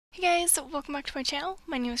Hey guys, welcome back to my channel.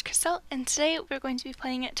 My name is Kristelle, and today we're going to be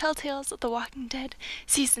playing Telltale Walking Dead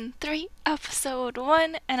Season 3, Episode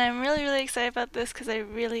 1, and I'm really excited about this because I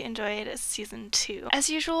really enjoyed Season 2. As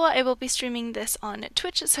usual, I will be streaming this on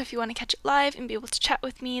Twitch, so if you want to catch it live and be able to chat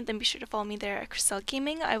with me, then be sure to follow me there at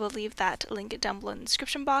KristelleGaming. I will leave that link down below in the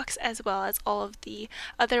description box, as well as all of the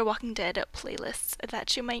other Walking Dead playlists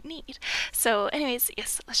that you might need. So anyways,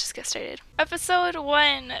 yes, let's just get started. Episode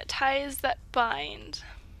 1, Ties That Bind.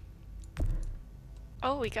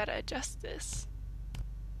 Oh, we gotta adjust this.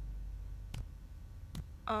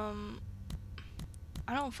 I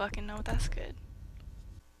don't fucking know. That's good.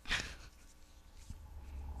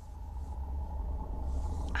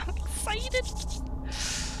 I'm excited.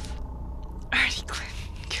 Already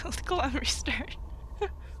killed Clem, restart.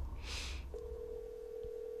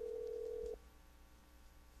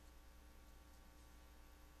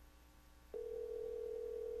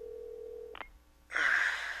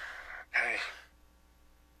 Hey.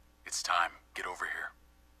 It's time. Get over here.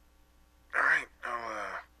 All right,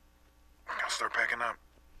 I'll start packing up.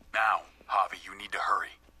 Now, Javi, you need to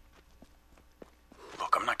hurry.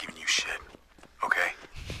 Look, I'm not giving you shit, okay?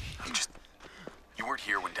 You weren't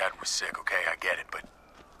here when Dad was sick, okay? I get it, but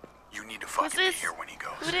you need to fucking be here when he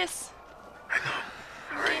goes. Who this? I know.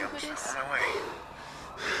 All right, I'm on my way.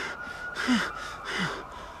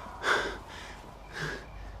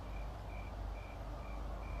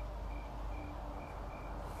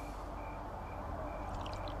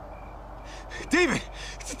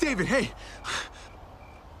 David, hey!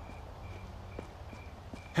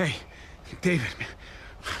 Hey, David,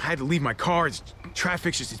 I had to leave my car.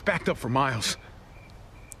 Traffic's it's backed up for miles.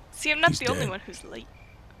 See, I'm not the only one who's late.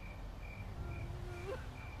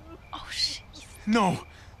 Oh, shit. No,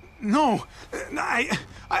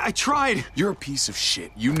 I tried. You're a piece of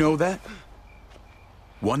shit. You know that?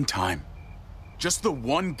 One time. Just the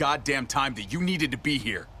one goddamn time that you needed to be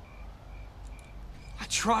here. I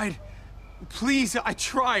tried. Please, I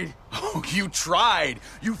tried. Oh, you tried?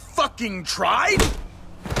 You fucking tried?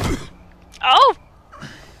 Oh!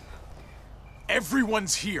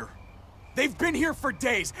 Everyone's here. They've been here for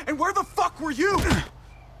days, and where the fuck were you?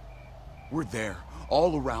 We're there,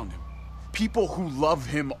 all around him. People who love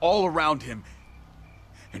him all around him.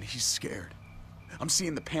 And he's scared. I'm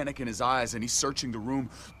seeing the panic in his eyes, and he's searching the room.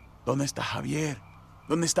 ¿Dónde está Javier?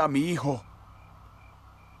 ¿Dónde está mi hijo?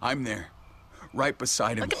 I'm there. Right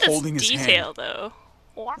beside him, holding his hand. Look at this detail, though.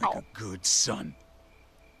 Wow. Like a good son.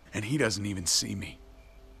 And he doesn't even see me.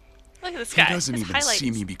 Look at this guy. He doesn't even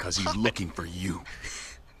see me because he's looking for you.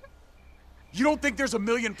 You don't think there's a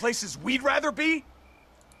million places we'd rather be?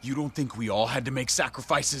 You don't think we all had to make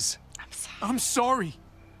sacrifices? I'm sorry.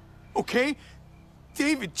 Okay?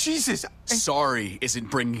 David, Jesus. Sorry isn't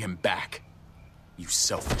bringing him back. You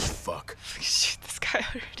selfish fuck. Shoot this guy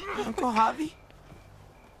already. Uncle Javi?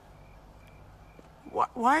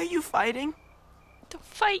 Why are you fighting? Don't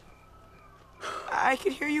fight. I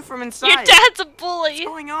could hear you from inside. Your dad's a bully. What's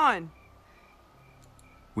going on?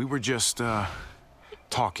 We were just,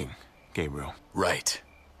 talking, Gabriel. Right.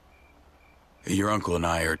 Your uncle and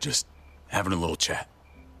I are just having a little chat.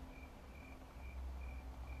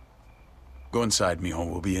 Go inside, mijo.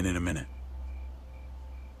 We'll be in a minute.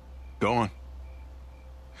 Go on.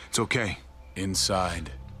 It's okay.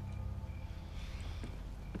 Inside.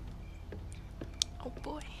 Oh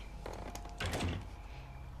boy.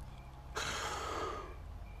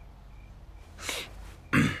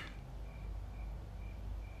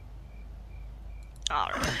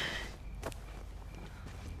 Alright.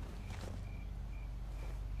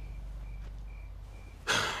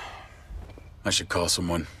 I should call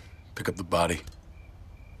someone. Pick up the body.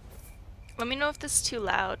 Let me know if this is too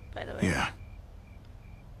loud, by the way. Yeah.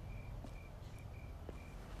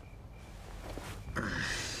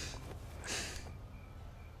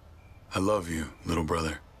 I love you, little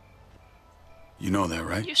brother. You know that,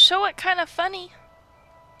 right? You show it kind of funny.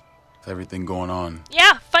 With everything going on.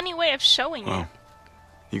 Yeah, funny way of showing Well, it.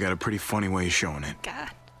 you got a pretty funny way of showing it. God.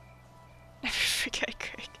 Never forget,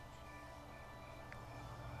 Craig.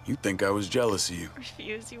 You think I was jealous of you.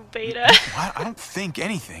 Refuse, you beta. I don't think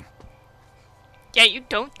anything. Yeah, you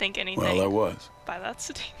don't think anything. Well, I was. By that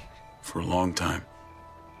city. For a long time.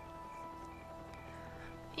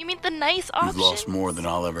 You mean the nice options? You've lost more than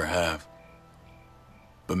I'll ever have.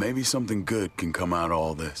 But maybe something good can come out of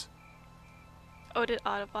all this. Oh, did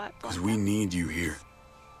Autobot? Because we need you here.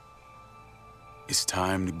 It's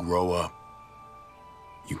time to grow up.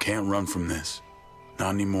 You can't run from this.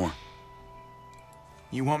 Not anymore.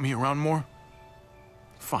 You want me around more?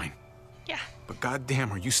 Fine. Yeah. But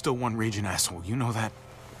goddamn, are you still one raging asshole? You know that?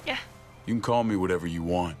 Yeah. You can call me whatever you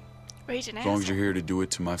want. Raging As long as asshole. you're here to do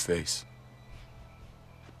it to my face.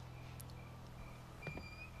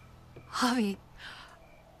 Javi,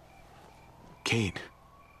 Kate.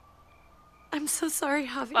 I'm so sorry,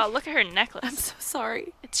 Javi. Wow, look at her necklace. I'm so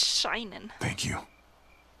sorry. It's shining. Thank you.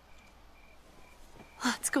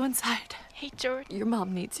 Let's go inside. Hey, Jordan. Your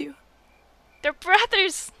mom needs you. They're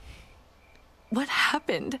brothers. What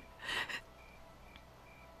happened?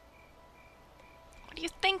 What do you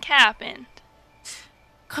think happened?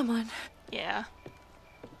 Come on. Yeah.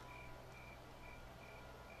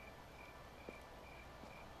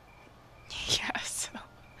 Yeah, so.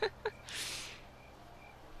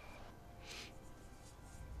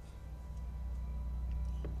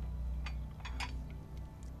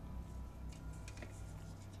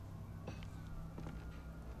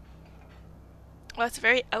 Well, it's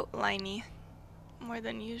very outliney. More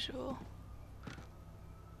than usual.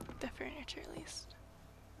 The furniture, at least.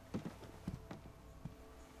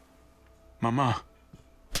 Mama.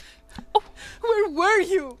 Oh! Where were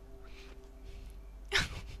you?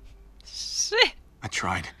 Shit! I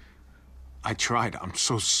tried. I'm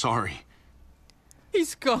so sorry.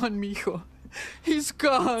 He's gone, mijo. He's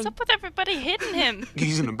gone. What's up with everybody hitting him?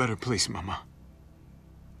 He's in a better place, Mama.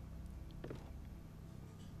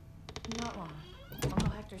 Not long. Uncle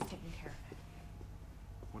Hector's taking care of it.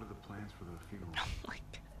 What are the plans for the funeral? Oh my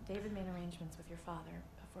God. David made arrangements with your father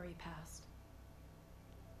before he passed.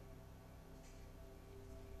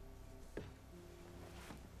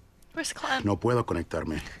 Where's Clem? No puedo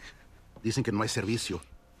conectarme. Dicen que no hay servicio.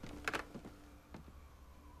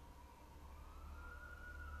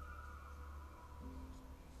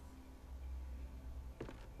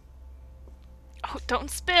 Oh, don't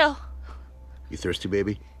spill. You thirsty,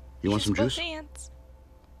 baby? You want some juice? Hands.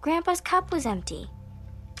 Grandpa's cup was empty.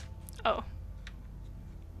 Oh.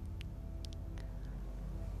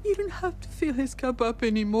 You don't have to fill his cup up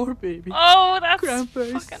anymore, baby. Oh, that's Grandpa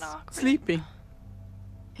is fucking awkward. sleeping.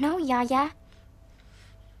 No, Yaya.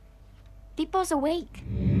 Pipo's awake.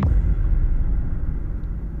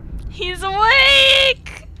 He's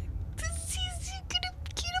awake! He's gonna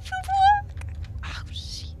get up and walk. Oh,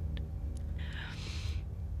 shit.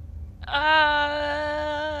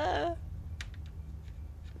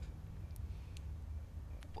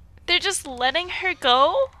 They're just letting her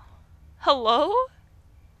go? Hello?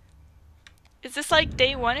 Is this like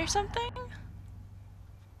day one or something?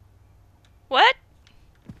 What?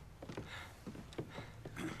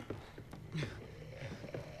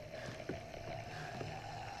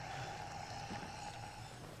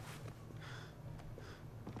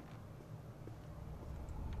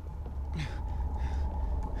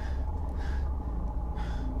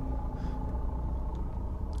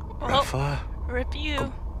 Rafa, Rip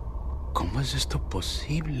you. ¿cómo es esto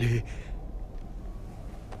posible?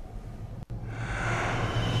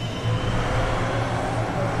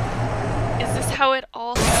 Is this how it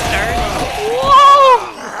all started? Whoa!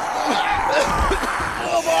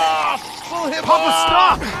 Papa,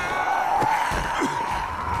 stop!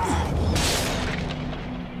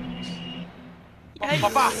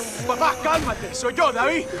 Papá, cálmate. Soy yo,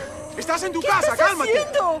 David. Estás en tu casa, cálmate.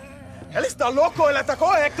 Él está loco, él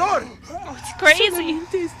atacó a Héctor. Oh, it's crazy.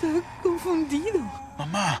 Solamente está confundido.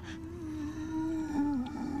 Mamá.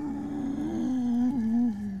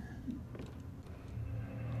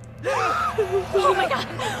 Oh my god!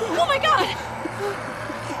 Oh my god!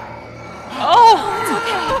 Oh!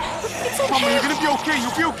 It's okay! Mama, you're gonna be okay.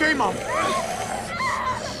 You'll be okay, Mom.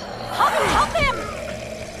 Help him!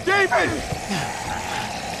 David!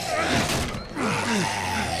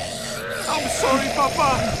 I'm sorry, Papa.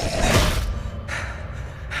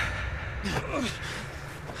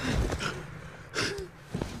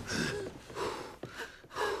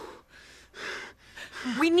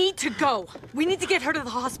 We need to go. We need to get her to the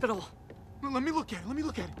hospital. Let me look at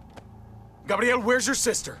it. Gabriel, where's your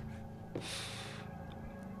sister?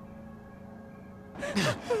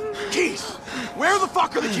 Keys! Where the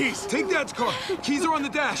fuck are the keys? Take Dad's car. Keys are on the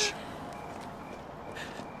dash.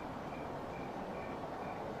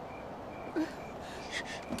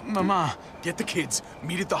 Mama, Get the kids.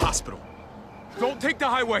 Meet at the hospital. don't take the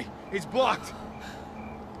highway. It's blocked.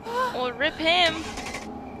 Well, rip him.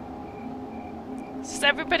 Is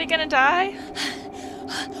everybody gonna die?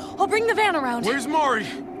 I'll bring the van around. Where's Mari?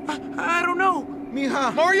 I don't know.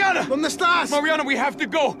 Mija, Mariana! ¿dónde estás? Mariana, we have to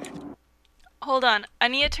go. Hold on. I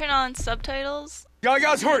need to turn on subtitles.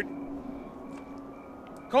 Yaya's hurt.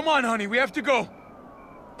 Come on, honey, we have to go.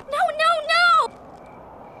 No!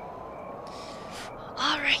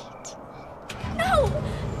 Alright. No!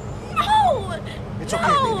 It's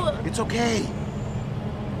okay, baby. It's okay.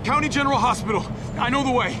 County General Hospital. I know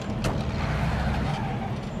the way.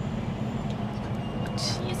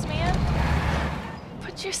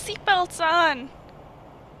 Put your seatbelts on.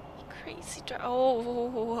 You crazy driver.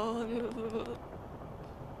 Oh.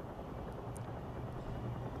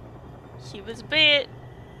 He was bit.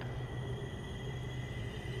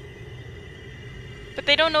 But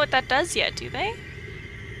they don't know what that does yet, do they?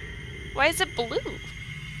 Why is it blue?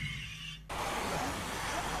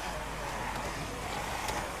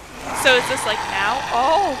 So is this like now?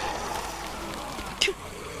 Oh!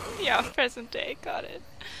 Yeah, present day, got it.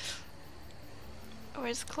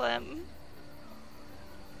 Where's Clem?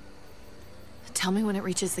 Tell me when it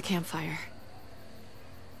reaches the campfire.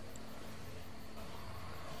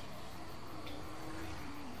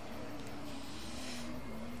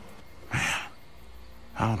 Man,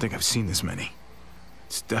 I don't think I've seen this many.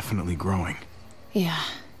 It's definitely growing. Yeah,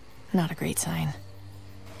 not a great sign.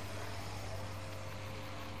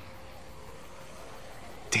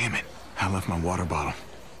 Damn it, I left my water bottle.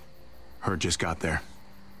 Her just got there.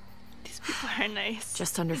 These people are nice.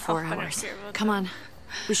 Just under No, 4 I don't hours. care about Come them. on.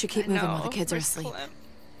 We should keep I moving know. while the kids are Where's asleep. Clem?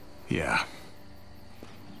 Yeah.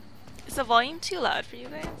 Is the volume too loud for you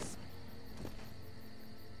guys?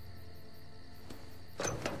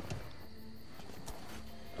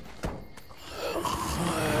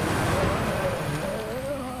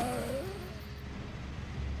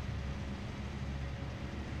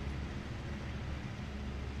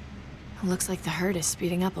 It looks like the herd is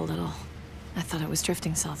speeding up a little. I thought it was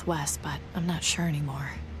drifting southwest, but I'm not sure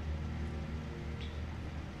anymore.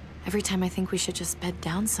 Every time I think we should just bed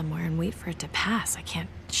down somewhere and wait for it to pass, I can't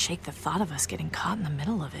shake the thought of us getting caught in the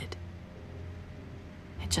middle of it.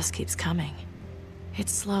 It just keeps coming.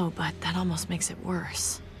 It's slow, but that almost makes it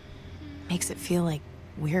worse. Makes it feel like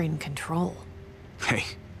we're in control. Hey,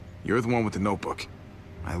 you're the one with the notebook.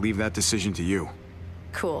 I leave that decision to you.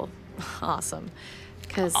 Cool. Awesome.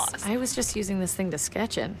 Because Awesome. I was just using this thing to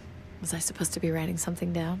sketch in. Was I supposed to be writing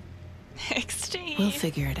something down? Exchange. We'll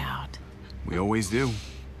figure it out. We always do.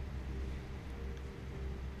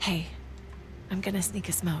 Hey, I'm gonna sneak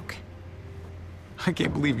a smoke. I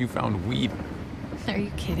can't believe you found weed. Are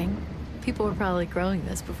you kidding? People were probably growing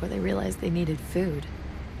this before they realized they needed food.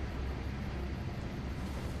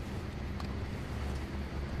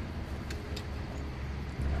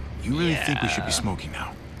 You really think we should be smoking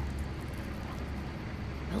now?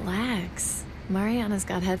 Relax. Mariana's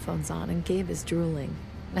got headphones on and Gabe is drooling.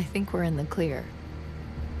 I think we're in the clear.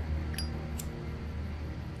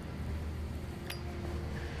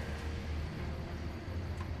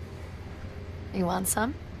 You want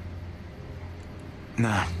some?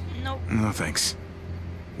 Nah, Nope. no thanks.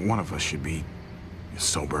 One of us should be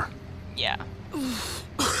sober. Yeah.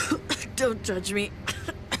 Don't judge me.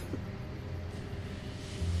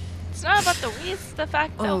 It's not about the weed, it's the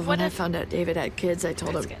fact that what when I if found out David had kids, I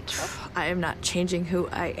told kids him get in trouble? I am not changing who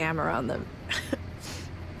I am around them.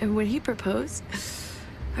 And when he proposed,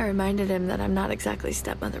 I reminded him that I'm not exactly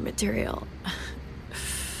stepmother material.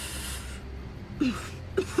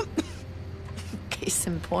 Case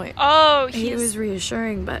in point. Oh, He was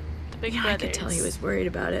reassuring, but the big I could tell he brothers. was worried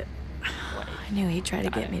about it. I knew he'd try to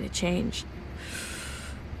get me to change.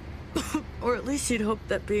 Or at least he'd hope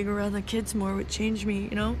that being around the kids more would change me,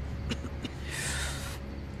 you know?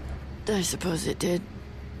 I suppose it did.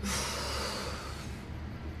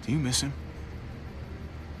 Do you miss him?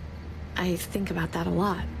 I think about that a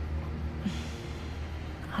lot.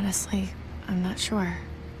 Honestly, I'm not sure.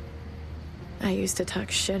 I used to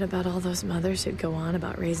talk shit about all those mothers who'd go on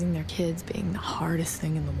about raising their kids being the hardest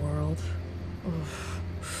thing in the world. Oof.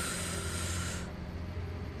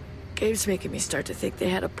 Gabe's making me start to think they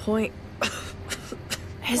had a point.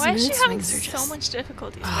 His Why is she mood having swings are so just... much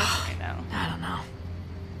difficulties working right now? I don't know.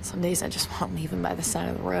 Some days I just want to leave him by the side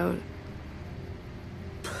of the road.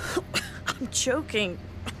 I'm joking.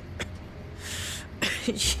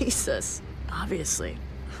 Jesus. Obviously.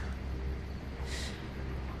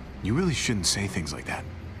 You really shouldn't say things like that.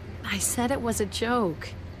 I said it was a joke.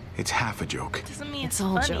 It's half a joke. Doesn't mean It's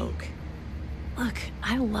all funny. joke. Look,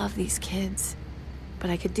 I love these kids. But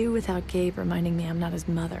I could do without Gabe reminding me I'm not his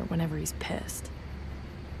mother whenever he's pissed.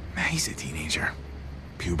 He's a teenager.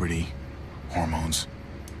 Puberty, hormones.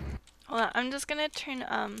 Hold on, I'm just gonna turn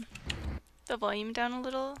the volume down a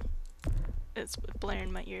little. It's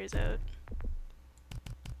blaring my ears out.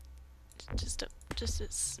 Just a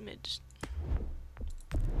smidge.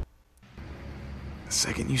 The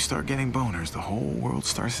second you start getting boners, the whole world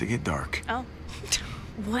starts to get dark. Oh.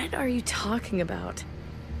 What are you talking about?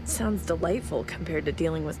 Sounds delightful compared to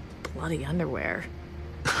dealing with bloody underwear.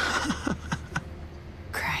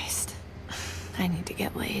 Christ. I need to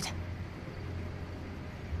get laid.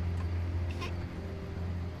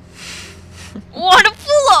 Wanna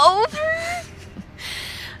pull over?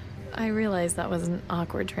 I realize that was an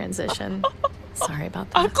awkward transition. Sorry about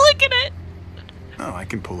that. I'm clicking it. Oh, I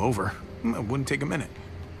can pull over. It wouldn't take a minute.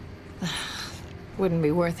 Wouldn't be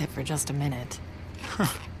worth it for just a minute.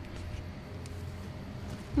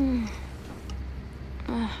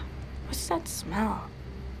 What's that smell?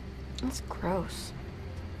 That's gross.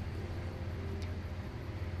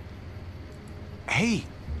 Hey,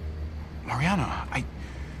 Mariana, I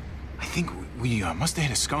think we must have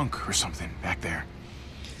hit a skunk or something back there.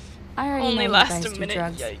 I already Only know last you a guys do minute.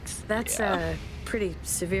 drugs. Yikes. That's a pretty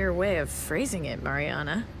severe way of phrasing it,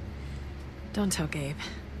 Mariana. Don't tell Gabe.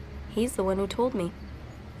 He's the one who told me.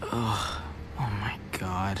 Ugh. Oh my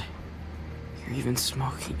god. You're even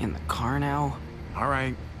smoking in the car now? All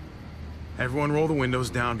right. Everyone roll the windows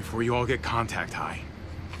down before you all get contact high.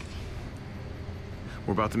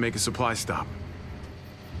 We're about to make a supply stop.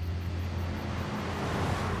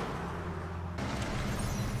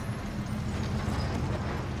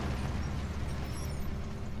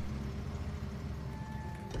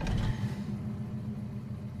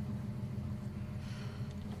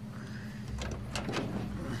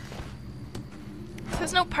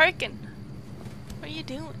 There's no parking. What are you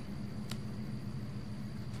doing?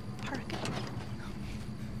 Parking.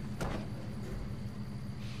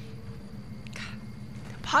 God.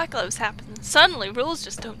 The apocalypse happens. Suddenly, rules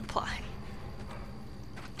just don't apply.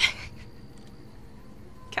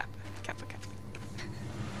 Kappa, kappa, kappa.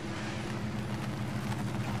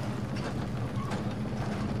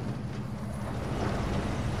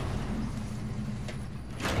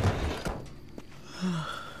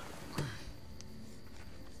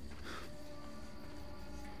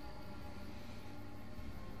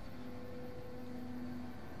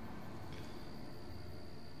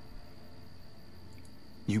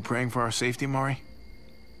 You praying for our safety, Mari?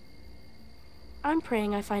 I'm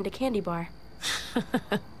praying I find a candy bar.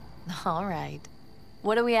 All right.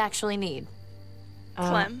 What do we actually need?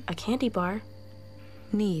 Clem. A candy bar?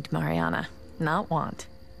 Need, Mariana, not want.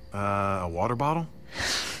 A water bottle?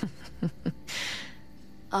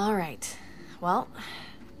 All right. Well,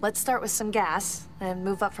 let's start with some gas and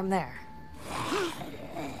move up from there.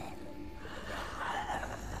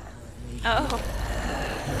 Oh.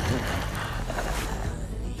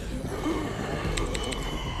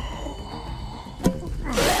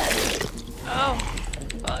 Oh.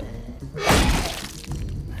 Fuck.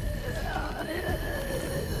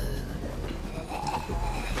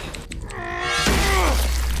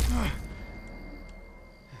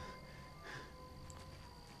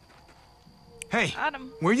 Hey, Got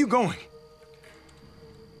him. where are you going?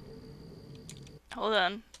 Hold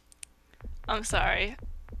on. I'm sorry.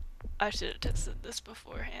 I should have tested this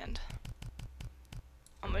beforehand.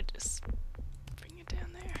 I'm gonna just bring it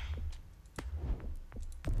down there.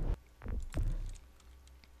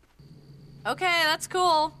 Okay, that's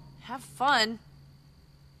cool. Have fun.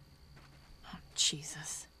 Oh,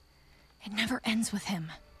 Jesus. It never ends with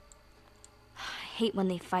him. I hate when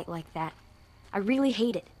they fight like that. I really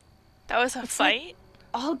hate it. That was a fight?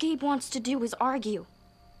 All Gabe wants to do is argue.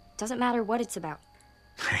 Doesn't matter what it's about.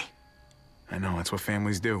 Hey, I know, that's what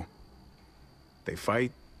families do. They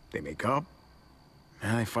fight, they make up,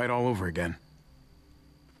 and they fight all over again.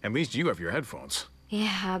 At least you have your headphones.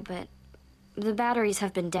 Yeah, but the batteries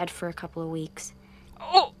have been dead for a couple of weeks.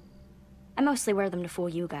 Oh! I mostly wear them to fool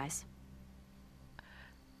you guys.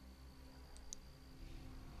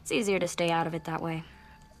 It's easier to stay out of it that way.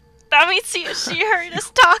 That means she heard us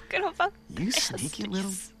talking about You sneaky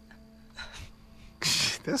little...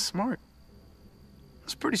 That's smart.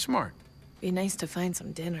 That's pretty smart. Be nice to find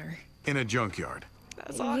some dinner. In a junkyard.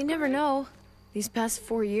 That's You never know. These past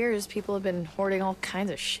 4 years, people have been hoarding all kinds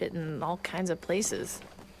of shit in all kinds of places.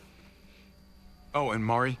 Oh, and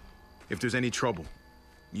Mari, if there's any trouble,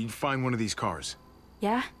 you find one of these cars.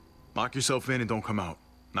 Yeah? Lock yourself in and don't come out.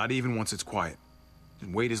 Not even once it's quiet.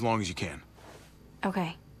 And wait as long as you can.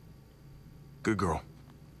 Okay. Good girl.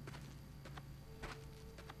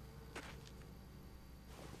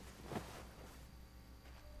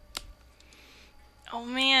 Oh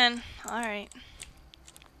man. Alright.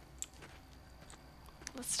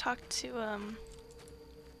 Let's talk to,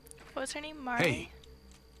 what was her name? Mari? Hey,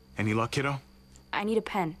 any luck, kiddo? I need a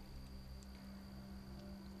pen.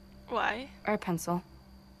 Why? Or a pencil.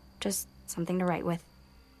 Just something to write with.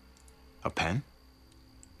 A pen?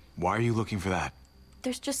 Why are you looking for that?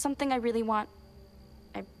 There's just something I really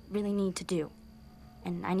need to do.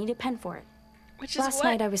 And I need a pen for it. Which is Last what?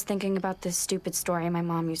 night I was thinking about this stupid story my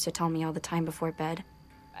mom used to tell me all the time before bed.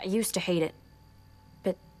 I used to hate it.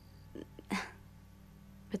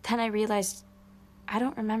 But then I realized I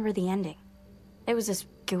don't remember the ending. It was this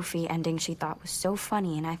goofy ending she thought was so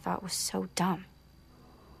funny and I thought was so dumb.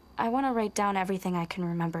 I want to write down everything I can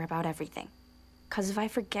remember about everything. 'Cause if I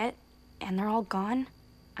forget and they're all gone,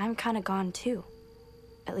 I'm kind of gone too.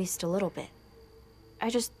 At least a little bit.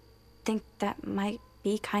 I just think that might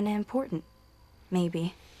be kind of important.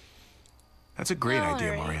 Maybe. That's a great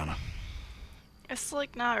idea, Alright. Mariana. It's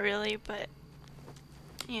like not really, but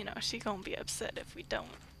you know, she gonna be upset if we don't.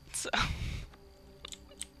 So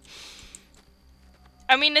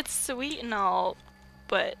I mean, it's sweet and all,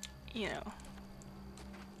 but you know,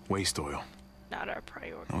 Waste oil. not our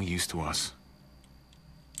priority. No use to us.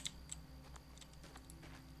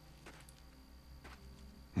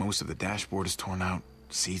 Most of the dashboard is torn out.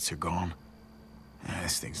 Seats are gone.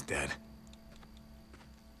 This thing's dead.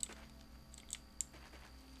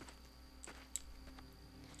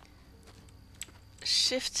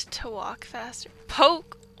 Shift to walk faster.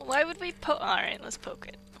 Poke? Why would we poke? Alright, let's poke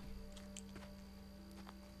it.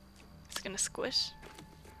 It's gonna squish.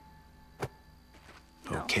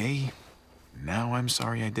 No. Okay. Now I'm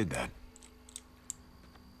sorry I did that.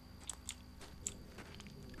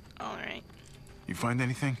 Alright. You find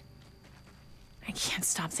anything? I can't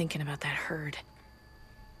stop thinking about that herd.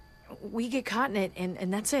 We get caught in it,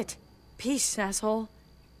 and that's it. Peace, asshole.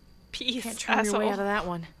 Peace, Can't charm your way asshole. out of that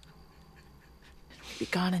one. We'd be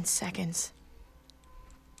gone in seconds.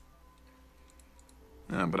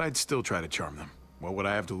 But I'd still try to charm them. What would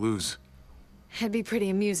I have to lose? It'd be pretty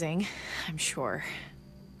amusing, I'm sure.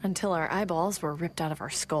 Until our eyeballs were ripped out of our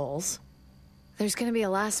skulls. There's gonna be a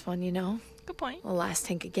last one, you know? Good point. A last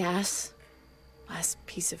tank of gas. Last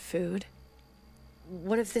piece of food.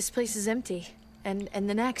 What if this place is empty? And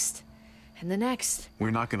the next? And the next? We're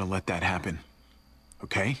not gonna let that happen.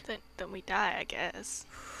 Okay? Then we die, I guess.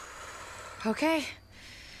 Okay.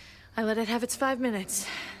 I let it have its 5 minutes.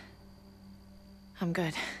 I'm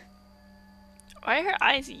good. Why are her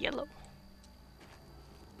eyes yellow?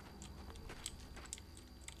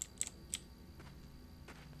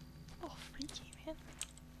 Oh, freaky, man.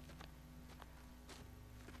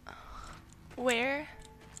 Where?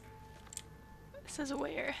 It says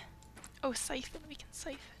where. Oh, siphon. We can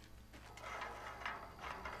siphon.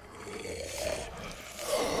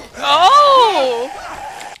 Oh!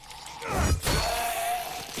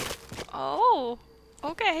 Oh,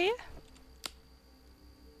 okay.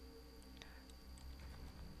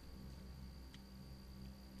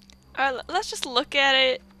 Alright, let's just look at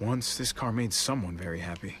it. Once this car made someone very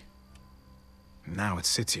happy. Now it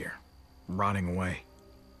sits here, rotting away.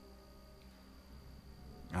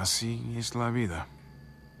 Así es la vida.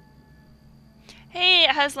 Hey,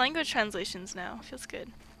 it has language translations now. Feels good.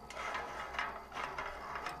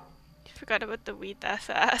 You forgot about the weed that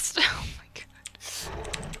fast. Oh my god.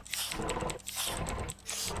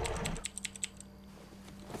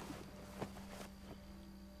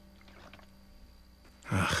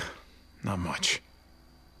 Ugh, not much.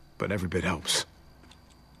 But every bit helps.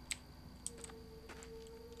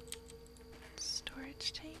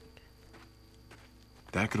 Storage tank.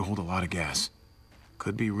 That could hold a lot of gas.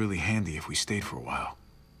 Could be really handy if we stayed for a while.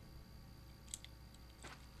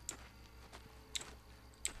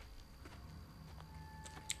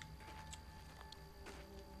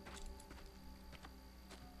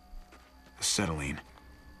 Acetylene.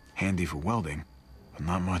 Handy for welding, but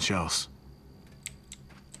not much else.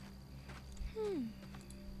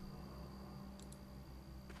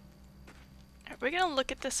 Alright, we're gonna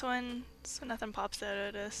look at this one so nothing pops out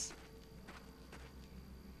at us.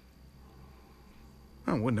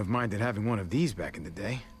 I wouldn't have minded having one of these back in the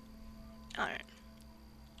day. Alright.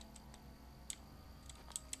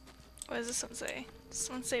 What does this one say? Does this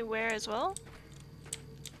one say where as well?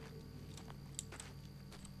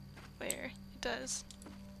 Where? It does.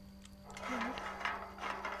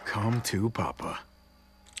 Come to Papa.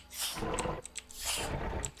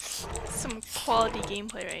 Some quality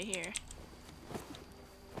gameplay right here.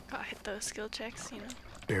 Gotta hit those skill checks, you know.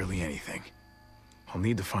 Barely anything. I'll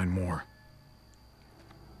need to find more.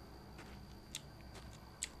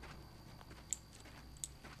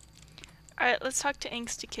 Alright, let's talk to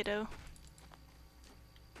Angsty Kiddo.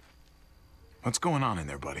 What's going on in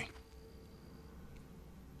there, buddy?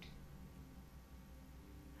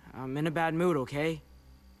 I'm in a bad mood, okay?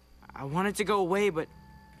 I want it to go away, but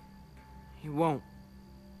it won't.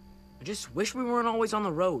 I just wish we weren't always on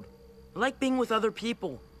the road. I like being with other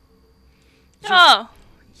people. Oh!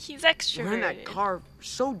 He's We're extroverted. in that car for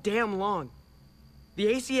so damn long. The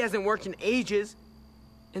AC hasn't worked in ages.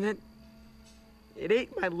 And then it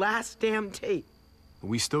ate my last damn tape. But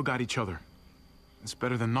we still got each other. It's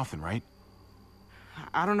better than nothing, right?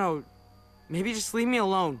 I don't know. Maybe just leave me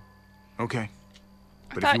alone. Okay.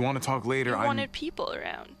 But thought if you want to talk later, You I'm... wanted people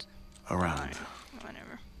around. around. Alright,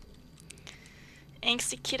 whatever.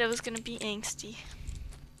 Angsty kiddo's gonna be angsty.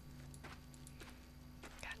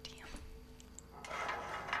 Goddamn.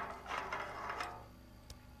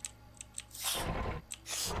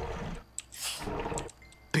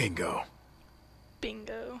 Bingo.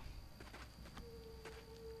 Bingo.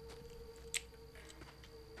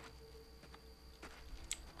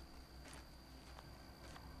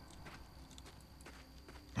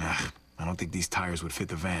 I don't think these tires would fit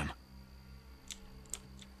the van.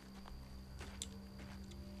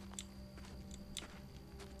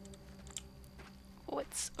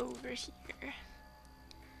 What's over here?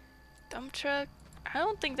 Dump truck? I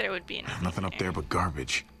don't think there would be anything. Nothing up there but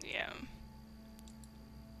garbage. Yeah.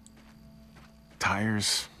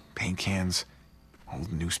 Tires, paint cans,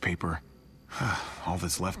 old newspaper. All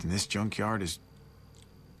that's left in this junkyard is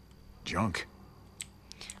junk.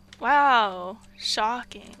 Wow,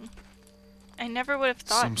 shocking. I never would have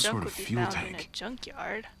thought Some junk sort would of be fuel found in a tank.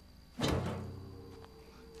 junkyard.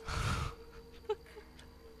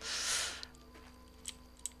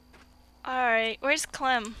 Alright, where's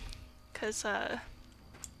Clem? Cause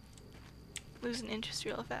losing interest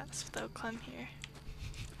real fast without Clem here.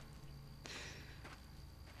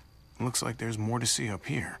 Looks like there's more to see up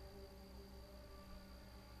here.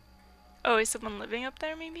 Oh, is someone living up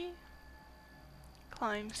there maybe?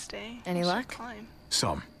 Climb, stay. Any We should luck? Climb.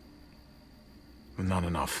 Some. But not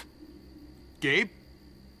enough. Gabe?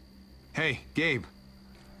 Hey, Gabe.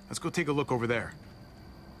 Let's go take a look over there.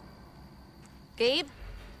 Gabe,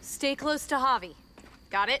 stay close to Javi.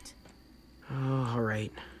 Got it? Oh,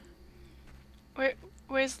 alright.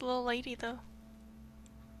 Where's the little lady though?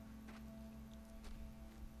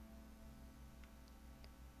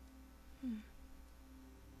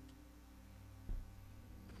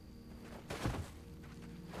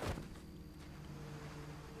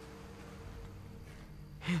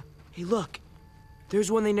 Hey, look. There's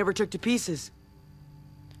one they never took to pieces.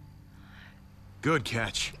 Good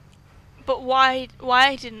catch. But why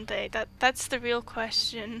didn't they? That's the real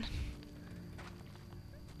question.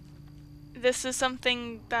 This is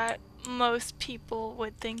something that most people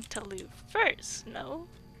would think to loot first, no?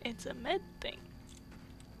 It's a med thing.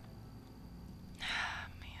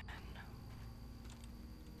 Man.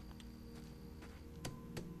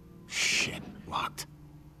 Shit, locked.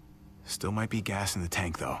 Still might be gas in the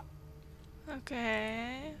tank, though.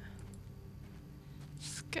 Okay.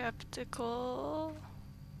 Skeptical.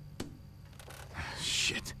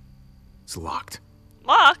 Shit. It's locked.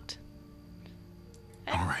 Locked?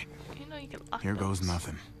 All right. You know you can lock Here goes those.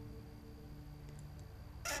 nothing.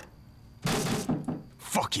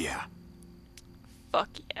 Fuck yeah. Fuck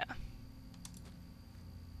yeah.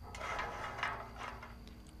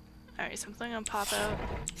 Alright, something gonna pop out.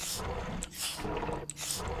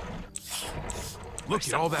 Look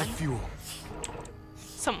at all that fuel.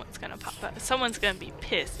 Someone's gonna pop out. Someone's gonna be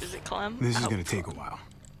pissed. Is it Clem? This is I gonna hope take so. a while.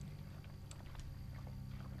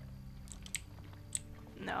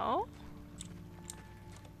 No?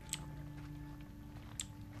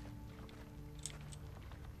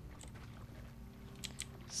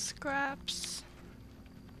 Scraps.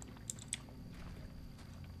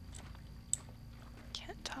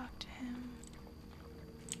 Can't talk to him.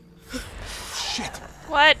 Shit.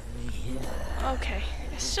 What? Okay,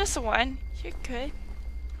 it's just one. You're good.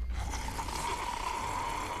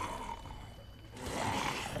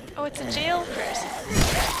 Oh, it's a jail person.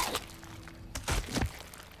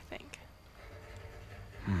 I think.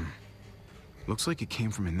 Looks like it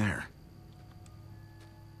came from in there.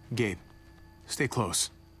 Gabe, stay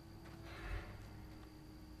close.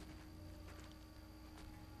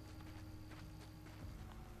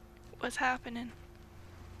 What's happening?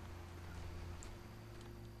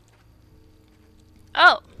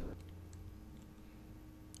 Oh!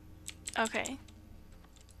 Okay.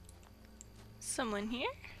 Someone here?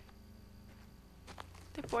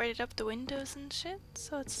 They boarded up the windows and shit,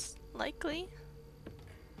 so it's likely.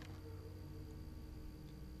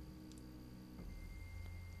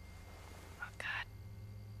 Oh god.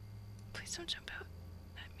 Please don't jump out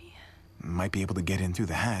at me. Might be able to get in through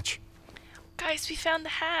the hatch. Guys, we found the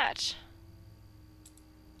hatch.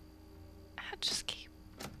 Hatch escape.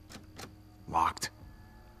 Locked.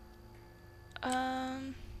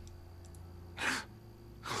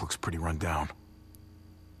 Looks pretty run down.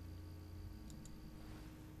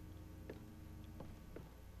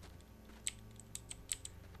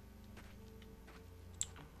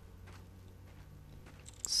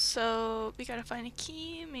 So we gotta find a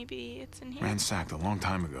key. Maybe it's in here. Ransacked a long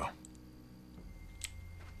time ago.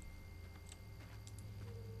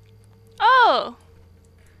 Oh!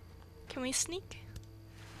 Can we sneak?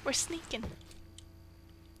 We're sneaking.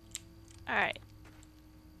 Alright.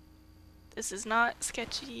 This is not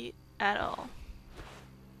sketchy at all.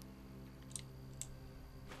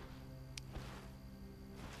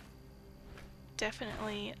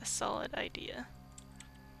 Definitely a solid idea.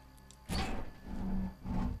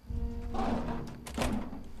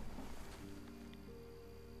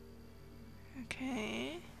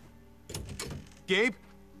 Okay. Gabe,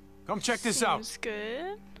 come check this out. Seems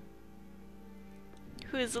good.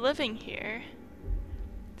 Who is living here?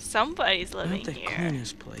 Somebody's living Not the here.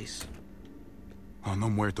 cleanest place. Oh, no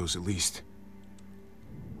muertos at least.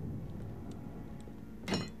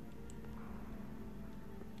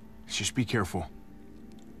 Just be careful.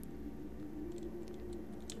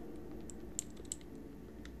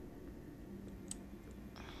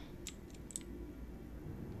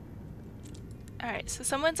 Alright, so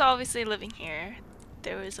someone's obviously living here.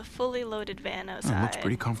 There was a fully loaded van outside. It looks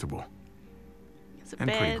pretty comfortable. There's a And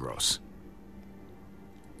bed, pretty gross.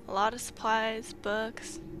 a lot of supplies,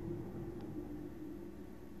 books.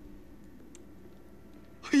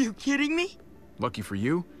 Are you kidding me? Lucky for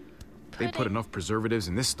you, they put Pudding. enough preservatives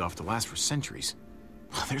in this stuff to last for centuries.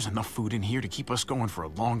 There's enough food in here to keep us going for a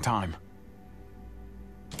long time.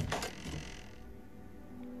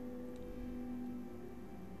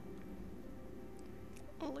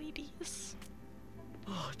 Ladies.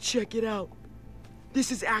 Oh, check it out.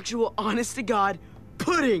 This is actual honest-to-God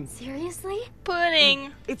pudding. Seriously?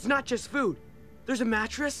 Pudding! It's not just food. There's a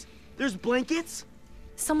mattress. There's blankets.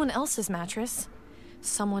 Someone else's mattress.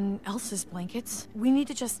 Someone else's blankets. We need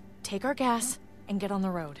to just take our gas and get on the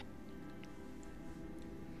road.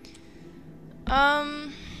 Well,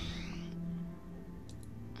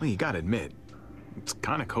 you gotta admit, it's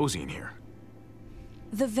kinda cozy in here.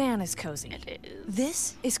 The van is cozy. It is.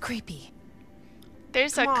 This is creepy.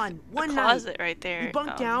 There's Come a on, one night. closet right there. You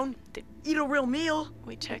bunk down, Did eat a real meal.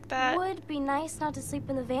 we check that? Would be nice not to sleep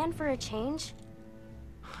in the van for a change.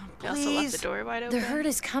 We also left the Please. door wide open. The herd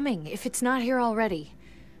is coming, if it's not here already.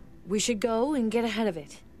 We should go and get ahead of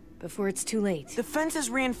it, before it's too late. The fence is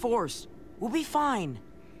reinforced. We'll be fine.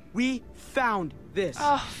 We found this.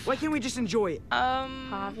 Oh. Why can't we just enjoy it?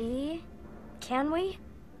 Javi, can we?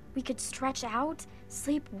 We could stretch out,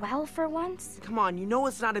 sleep well for once. Come on, you know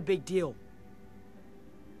it's not a big deal.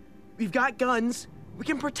 We've got guns. We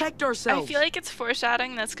can protect I ourselves. feel like it's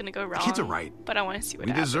foreshadowing that's gonna go wrong. Kids are right. But I want to see what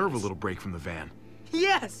We happens. deserve a little break from the van.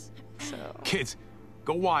 Yes. So Kids,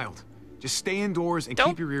 go wild. Just stay indoors and Don't-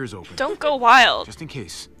 keep your ears open. don't go wild. Just in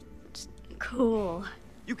case. Cool.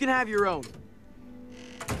 You can have your own.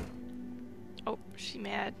 Oh, she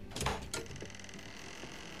mad.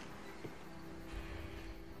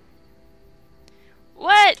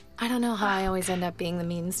 What? I don't know how I always end up being the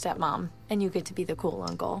mean stepmom, and you get to be the cool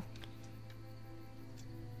uncle.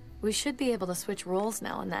 We should be able to switch roles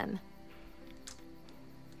now and then.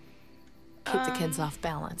 Keep the kids off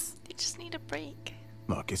balance. They just need a break.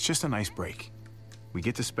 Look, it's just a nice break. We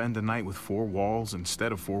get to spend the night with 4 walls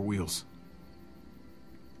instead of 4 wheels.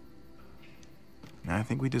 And I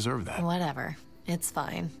think we deserve that. Whatever. It's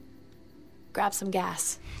fine. Grab some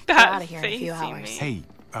gas. That We're out of here in a few face you hours. made.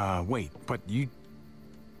 Hey, wait, but you...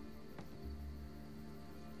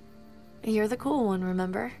 You're the cool one,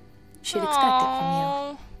 remember? She'd expect it from you.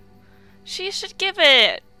 Aw. She should give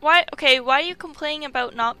it. Why? Okay, why are you complaining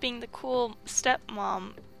about not being the cool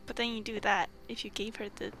stepmom? But then you do that. If you gave her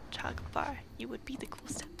the chocolate bar, you would be the cool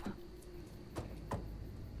stepmom.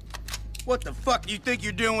 What the fuck do you think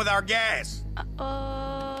you're doing with our gas?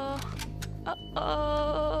 Uh-oh.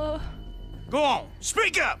 Uh-oh. Go on,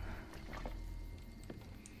 speak up!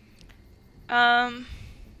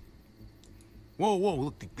 Whoa,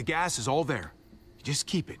 look, the gas is all there. Just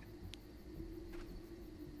keep it.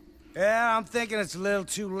 Yeah, I'm thinking it's a little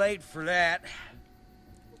too late for that.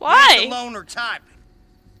 Why? You're the loner type.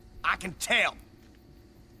 I can tell.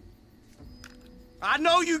 I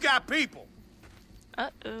know you got people.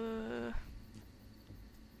 Uh-oh.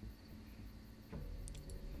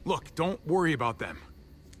 Look, don't worry about them.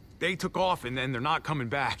 They took off and then they're not coming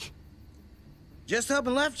back. Just up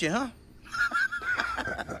and left you, huh?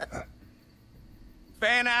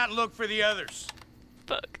 Fan out and look for the others.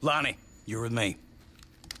 Fuck. Lonnie, you're with me.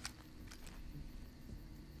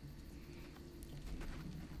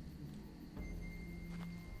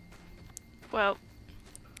 Well.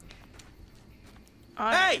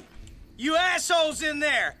 Hey! You assholes in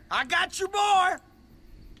there! I got your boy!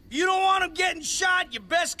 You don't want him getting shot, you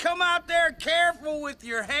best come out there careful with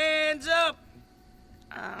your hands up.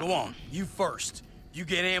 Go on, you first. You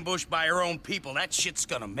get ambushed by your own people, that shit's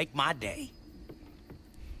gonna make my day.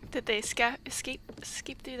 Did they escape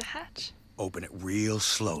through the hatch? Open it real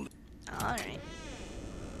slowly. Alright.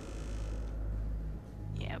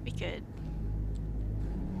 Yeah, we could.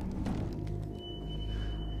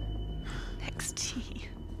 XT.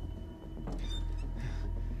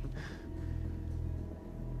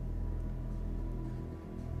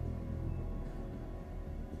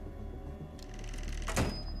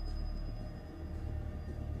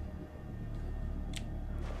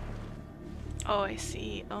 Oh, I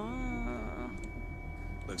see. Oh.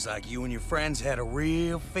 Looks like you and your friends had a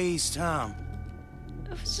real feast, huh?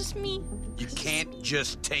 It was just me. You can't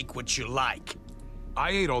just take what you like.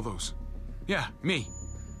 I ate all those. Yeah, me.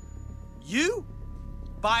 You?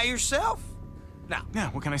 By yourself? Now. Yeah,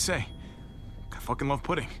 what can I say? I fucking love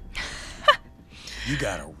pudding. You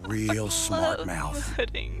got a real smart mouth.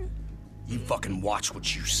 Pudding. You fucking watch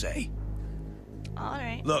what you say.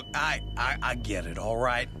 Alright. Look, I get it, all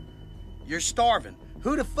right? You're starving.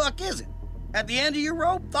 Who the fuck is it? At the end of your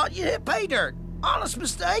rope, thought you hit pay dirt. Honest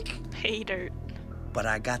mistake. Pay dirt. But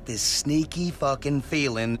I got this sneaky fucking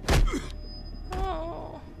feeling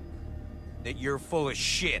Oh. that you're full of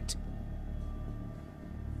shit.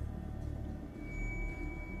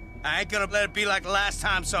 I ain't gonna let it be like the last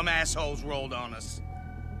time some assholes rolled on us.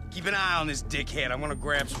 Keep an eye on this dickhead. I'm gonna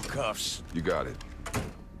grab some cuffs. You got it.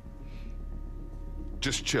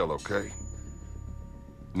 Just chill, okay?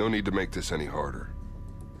 No need to make this any harder.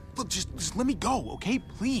 Look, just let me go, okay?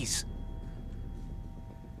 Please.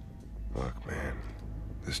 Look, man.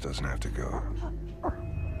 This doesn't have to go.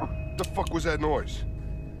 The fuck was that noise?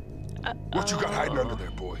 What you got hiding under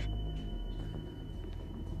there, boy?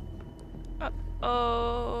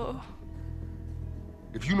 Oh.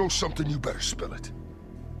 If you know something, you better spill it.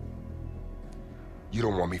 You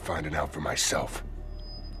don't want me finding out for myself.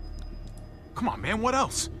 Come on, man, what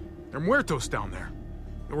else? There are muertos down there.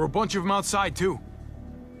 There were a bunch of them outside, too.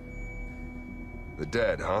 The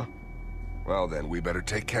dead, huh? Well, then, we better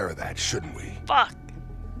take care of that, shouldn't we? Fuck.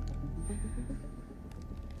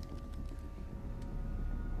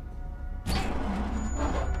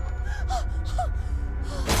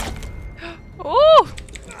 Oh!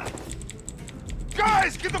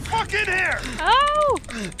 Guys, get the fuck in here! Ow!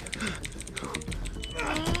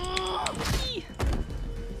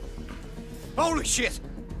 Holy shit!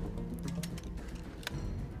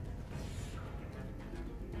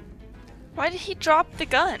 Why did he drop the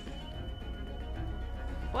gun?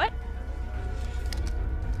 What?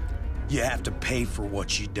 You have to pay for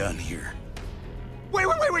what you done here.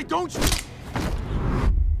 Wait, don't you?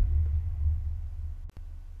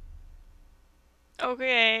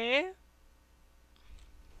 Okay.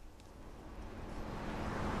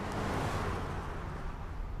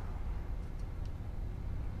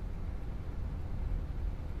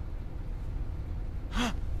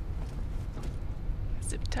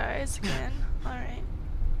 Zip ties again. Alright.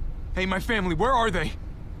 Hey, my family, where are they?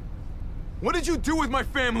 What did you do with my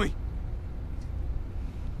family?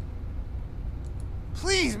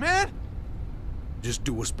 Please, man! Just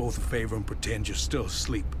do us both a favor and pretend you're still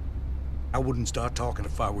asleep. I wouldn't start talking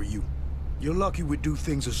if I were you. You're lucky we do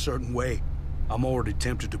things a certain way. I'm already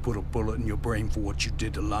tempted to put a bullet in your brain for what you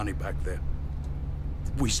did to Lonnie back there.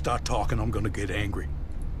 If we start talking, I'm gonna get angry.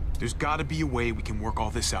 There's gotta be a way we can work all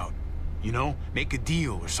this out. You know? Make a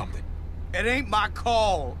deal or something. It ain't my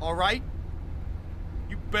call, all right?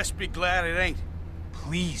 You best be glad it ain't.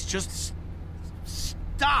 Please, just...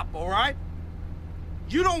 Stop, all right?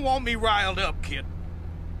 You don't want me riled up, kid.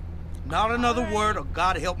 Not another word, or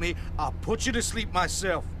God help me, I'll put you to sleep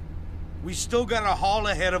myself. We still got a haul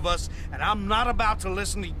ahead of us, and I'm not about to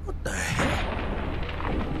listen to you. What the hell?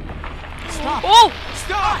 Stop! Oh!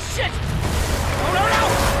 Stop! Oh, shit! Oh,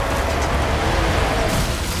 no!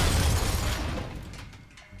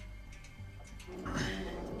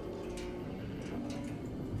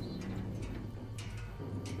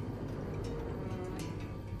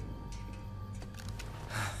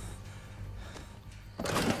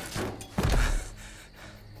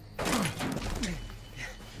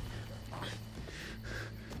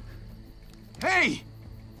 Hey!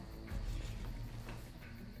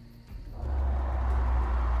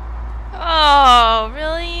 Oh,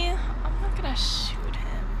 really? I'm not gonna shoot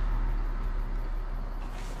him.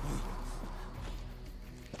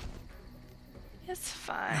 It's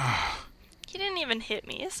fine. He didn't even hit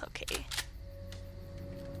me. It's okay.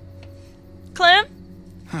 Clem?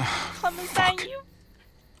 Clem, is that you?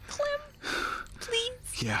 Clem?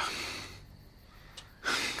 Please? Yeah.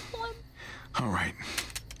 Clem? Alright.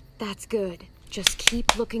 That's good. Just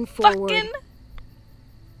keep looking forward. Fucking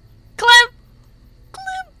Clem!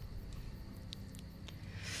 Clem!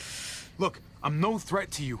 Look, I'm no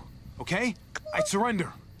threat to you, okay? I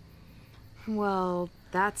surrender. Well,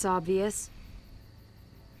 that's obvious.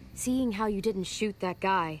 Seeing how you didn't shoot that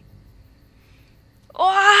guy.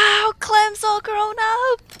 Wow, Clem's all grown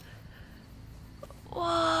up!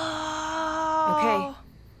 Wow. Okay.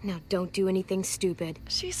 Now don't do anything stupid.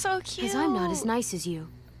 She's so cute. Because I'm not as nice as you.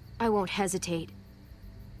 I won't hesitate.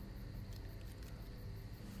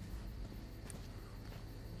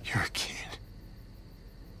 You're a kid.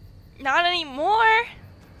 Not anymore.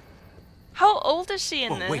 How old is she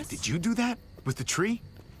in this? Wait, did you do that? With the tree?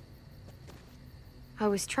 I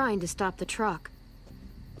was trying to stop the truck.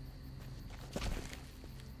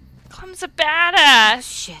 Clem's a badass.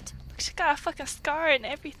 Shit. She got a fucking scar and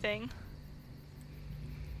everything.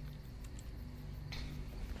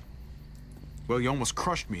 Well, you almost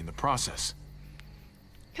crushed me in the process.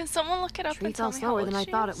 Can someone look it up Tree and tell fell me how slower old than I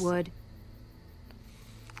she thought is? it would.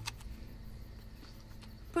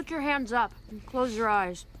 Put your hands up and close your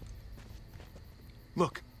eyes.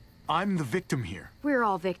 Look, I'm the victim here. We're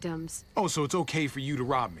all victims. Oh, so it's okay for you to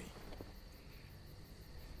rob me?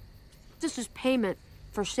 This is payment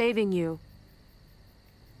for saving you.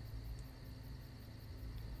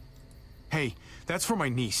 Hey, that's for my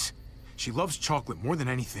niece. She loves chocolate more than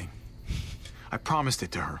anything. I promised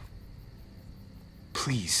it to her.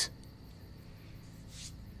 Please.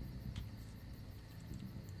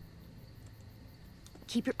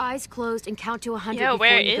 Keep your eyes closed and count to 100 Yeah, before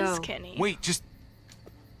where you is go. Kenny? Wait, just...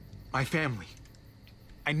 My family.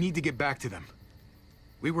 I need to get back to them.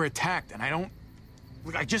 We were attacked, and I don't...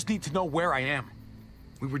 Look, I just need to know where I am.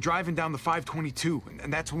 We were driving down the 522,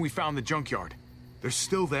 and that's when we found the junkyard. They're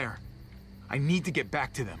still there. I need to get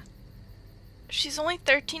back to them. She's only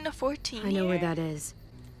 13 to 14. I know where here. that is.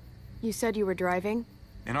 You said you were driving?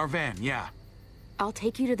 In our van, yeah. I'll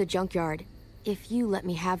take you to the junkyard, if you let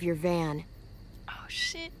me have your van. Oh,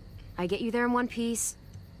 shit. I get you there in one piece,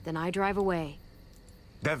 then I drive away.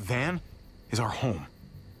 That van is our home.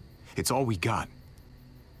 It's all we got.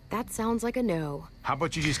 That sounds like a no. How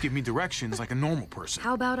about you just give me directions like a normal person?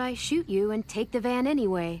 How about I shoot you and take the van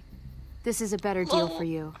anyway? This is a better deal for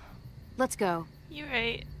you. Let's go. You're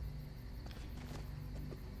right.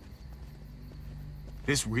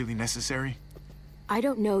 This really necessary? I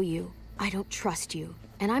don't know you, I don't trust you,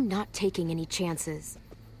 and I'm not taking any chances.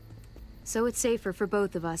 So it's safer for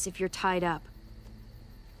both of us if you're tied up.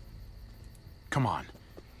 Come on.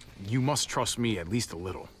 You must trust me at least a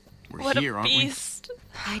little. We're What here, a aren't we? beast.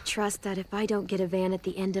 I trust that if I don't get a van at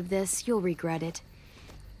the end of this, you'll regret it.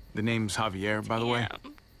 The name's Javier, by the way.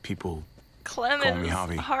 People Clem call me is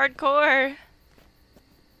Javi. hardcore.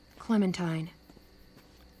 Clementine.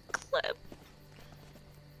 Clem.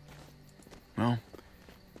 Well,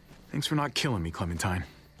 thanks for not killing me, Clementine.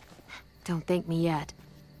 Don't thank me yet.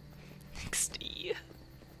 XD.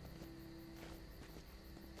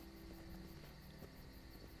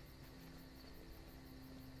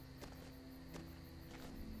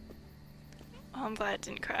 Oh, I'm glad it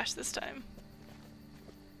didn't crash this time.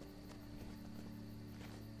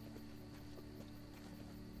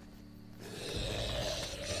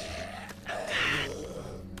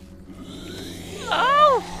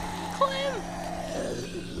 Oh, Clem!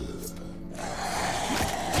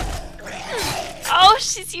 Oh,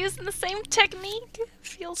 she's using the same technique.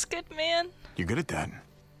 Feels good, man. You're good at that.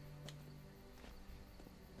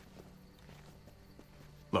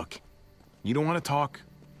 Look, you don't want to talk?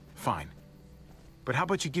 Fine. But how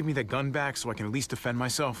about you give me that gun back so I can at least defend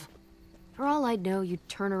myself? For all I'd know, you'd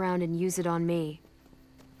turn around and use it on me.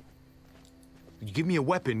 You give me a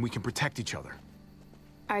weapon, we can protect each other.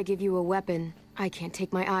 I give you a weapon, I can't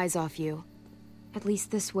take my eyes off you. At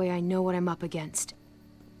least this way I know what I'm up against.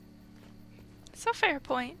 It's a fair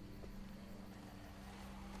point.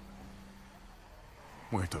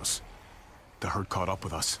 Muertos. The herd caught up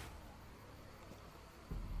with us.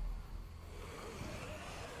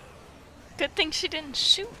 Good thing she didn't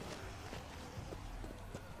shoot.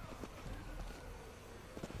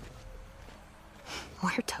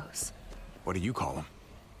 Muertos. What do you call them?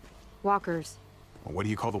 Walkers. Or what do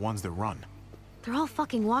you call the ones that run? They're all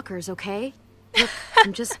fucking walkers, okay? Look,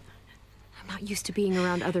 I'm not used to being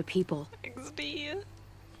around other people. XD.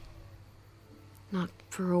 Not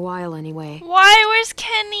for a while, anyway. Why? Where's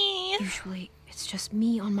Kenny? Usually, it's just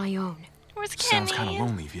me on my own. Where's Kenny? Sounds kind of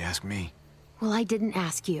lonely if you ask me. Well, I didn't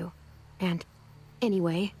ask you. And,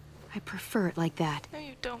 anyway, I prefer it like that. No,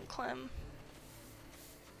 you don't, Clem.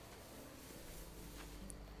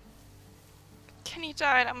 Kenny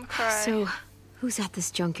died, I'm gonna cry. So, who's at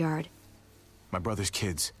this junkyard? My brother's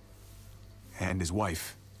kids. And his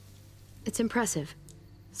wife. It's impressive,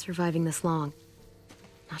 surviving this long.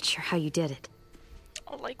 Not sure how you did it.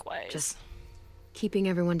 Oh, likewise. Just keeping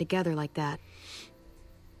everyone together like that.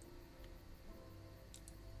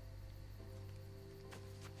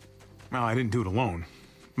 Well, I didn't do it alone.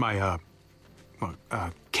 My,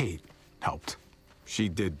 Kate helped. She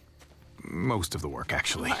did most of the work,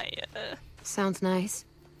 actually. Sounds nice.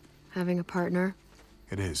 Having a partner.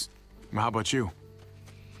 It is. How about you?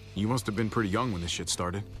 You must have been pretty young when this shit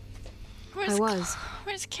started. I was.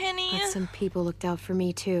 Where's Kenny? But some people looked out for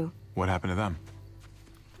me, too. What happened to them?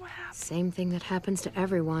 What happened? Same thing that happens to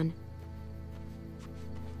everyone.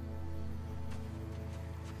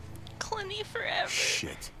 Clenny forever.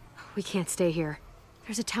 Shit. We can't stay here.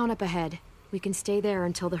 There's a town up ahead. We can stay there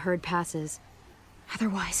until the herd passes.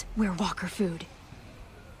 Otherwise, we're walker food.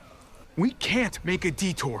 We can't make a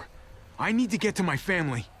detour. I need to get to my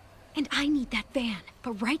family. And I need that van.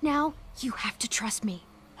 But right now, you have to trust me.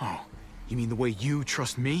 Oh, you mean the way you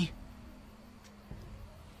trust me?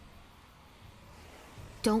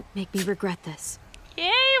 Don't make me regret this.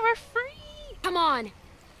 Yay, we're free! Come on!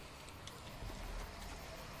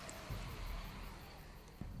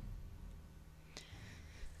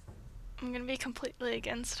 I'm gonna be completely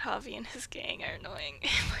against Javi and his gang are annoying, in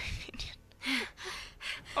my opinion.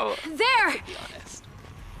 Oh, there! to be honest.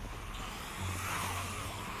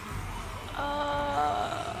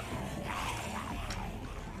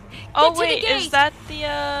 Oh wait, is that the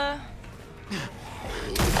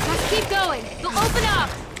Just keep going. They'll open up.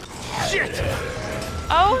 Shit!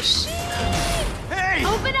 Oh shit! Hey!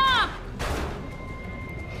 Open up!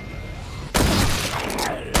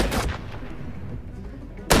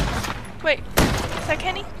 Wait, is that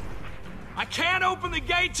Kenny? I can't open the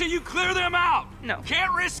gate till you clear them out. No.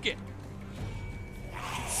 Can't risk it.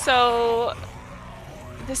 So,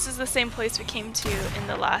 this is the same place we came to in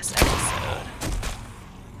the last episode.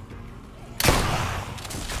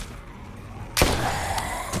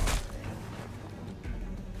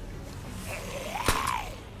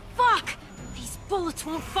 Fuck! These bullets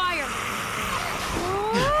won't fire.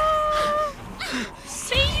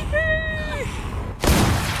 Save her!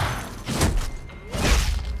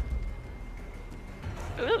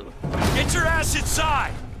 Ooh. Get your ass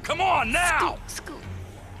inside. Come on now. Scoot.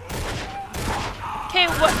 Okay,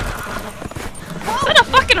 what? Is that a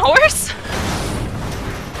fucking horse?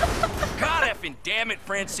 God effing damn it,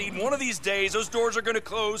 Francine. One of these days, those doors are gonna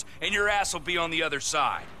close and your ass will be on the other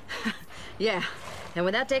side. Yeah, and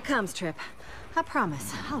when that day comes, Trip, I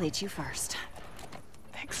promise I'll eat you first.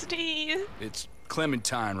 XD. It's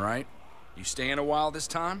Clementine, right? You staying a while this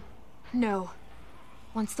time? No.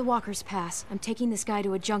 Once the walkers pass, I'm taking this guy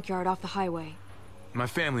to a junkyard off the highway. My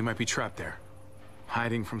family might be trapped there,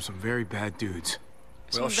 hiding from some very bad dudes.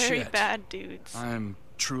 Some very bad dudes. I'm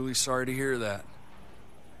truly sorry to hear that.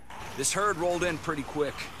 This herd rolled in pretty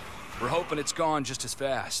quick. We're hoping it's gone just as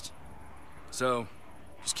fast. So,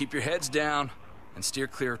 just keep your heads down and steer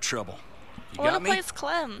clear of trouble. You I wanna got me? play as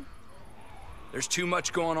Clem. There's too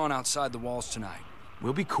much going on outside the walls tonight.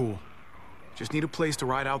 We'll be cool. Just need a place to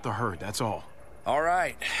ride out the herd, that's all. All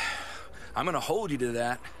right. I'm gonna hold you to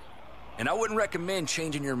that. And I wouldn't recommend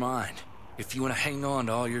changing your mind. If you want to hang on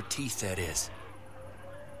to all your teeth, that is.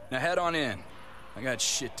 Now head on in. I got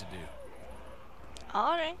shit to do.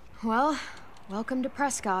 Alright. Well, welcome to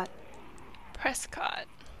Prescott. Prescott.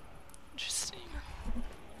 Interesting.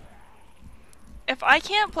 If I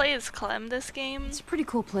can't play as Clem this game, It's a pretty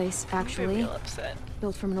cool place, I'm actually. real upset.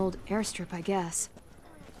 Built from an old airstrip, I guess.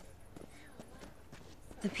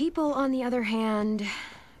 The people, on the other hand,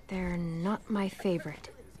 they're not my favorite.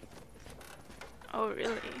 Oh,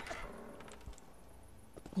 really?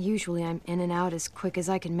 Usually I'm in and out as quick as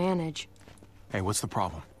I can manage. Hey, what's the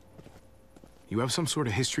problem? You have some sort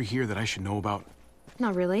of history here that I should know about?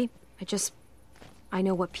 Not really. I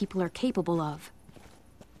know what people are capable of.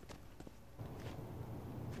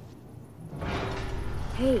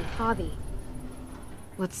 Hey, Javi.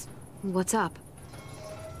 What's up?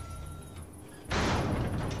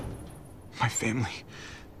 My family.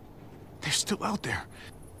 They're still out there.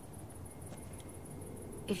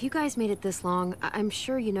 If you guys made it this long, I'm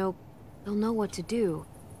sure, they'll know what to do.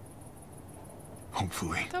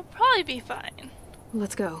 Hopefully. They'll probably be fine.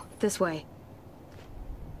 Let's go. This way.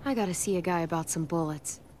 I gotta see a guy about some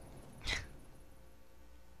bullets.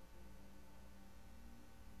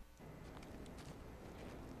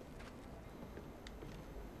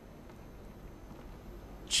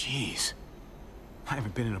 Jeez. I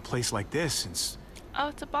haven't been in a place like this since... Oh,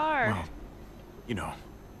 it's a bar. Well, you know.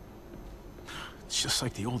 It's just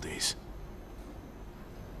like the old days.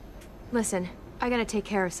 Listen, I gotta take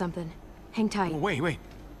care of something. Hang tight. Well, wait.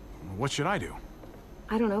 What should I do?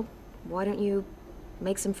 I don't know. Why don't you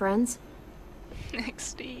make some friends?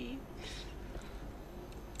 XD.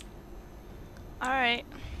 Alright.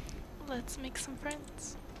 Let's make some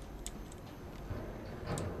friends.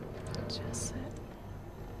 Just sit.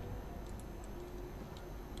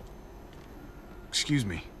 Excuse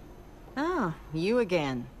me. Oh, you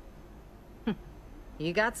again.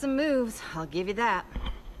 You got some moves, I'll give you that.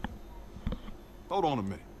 Hold on a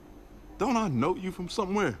minute. Don't I know you from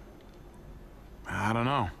somewhere? I don't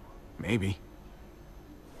know. Maybe.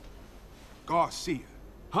 Garcia.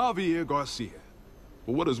 Javier Garcia.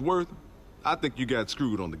 For what it's worth, I think you got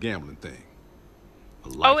screwed on the gambling thing. A Oh,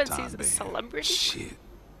 and lifetime she's a ban. celebrity? Shit.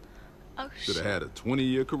 Oh, Should shit. have had a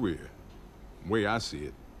 20-year career. Way I see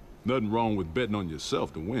it, nothing wrong with betting on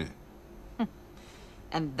yourself to win.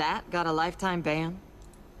 And that got a lifetime ban?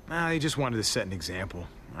 Nah, they just wanted to set an example.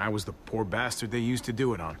 I was the poor bastard they used to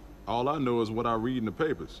do it on. All I know is what I read in the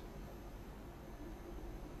papers.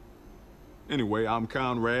 Anyway, I'm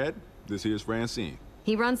Conrad. This here's Francine.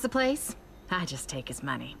 He runs the place? I just take his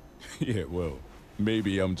money. Yeah, well,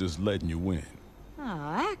 maybe I'm just letting you win.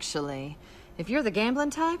 Oh, actually, if you're the gambling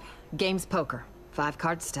type, game's poker.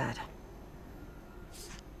 5-card stud.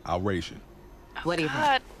 I'll race you. What do you think?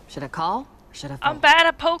 God. Should I call? Or should I I'm fold? bad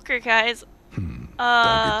at poker, guys. Don't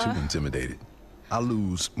get too intimidated. I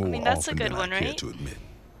lose more that's a often good than one, I care right? to admit.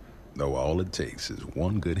 Though all it takes is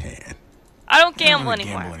one good hand. I don't I gamble don't really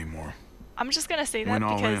anymore. gamble anymore. I'm just gonna say that Went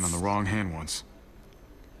all because in on the wrong hand once.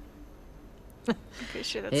 I'm pretty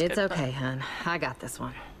sure that's It's good, but okay, hun. I got this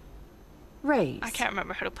one. Raise. I can't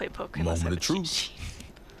remember how to play poker. unless I Moment have of a cheat truth. sheet.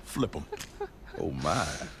 Flip 'em. Oh my.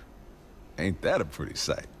 Ain't that a pretty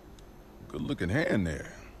sight? Good looking hand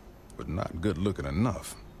there, but not good looking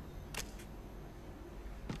enough.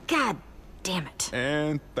 God damn it.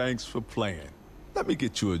 And thanks for playing. Let me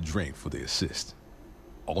get you a drink for the assist.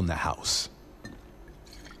 On the house.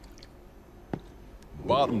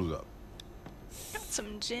 Bottoms up. Got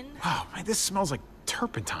some gin. Wow, man, this smells like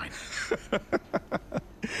turpentine.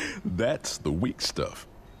 That's the weak stuff.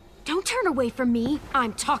 Don't turn away from me.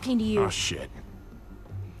 I'm talking to you. Oh, shit.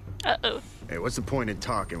 Uh-oh. Hey, what's the point in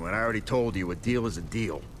talking when I already told you a deal is a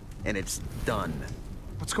deal? And it's done.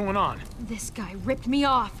 What's going on? This guy ripped me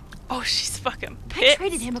off. Oh, she's fucking I pissed.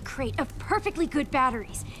 traded him a crate of perfectly good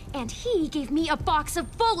batteries, and he gave me a box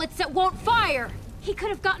of bullets that won't fire. He could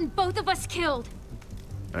have gotten both of us killed.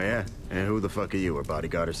 Oh yeah? And who the fuck are you, a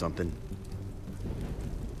bodyguard or something?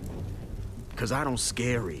 Cause I don't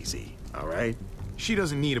scare easy, alright? She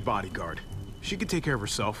doesn't need a bodyguard. She can take care of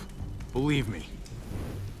herself. Believe me.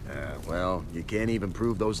 Well, you can't even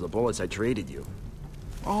prove those are the bullets I traded you.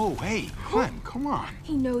 Oh, hey, Clem, come on.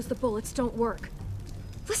 He knows the bullets don't work.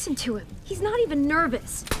 Listen to him. He's not even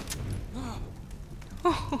nervous.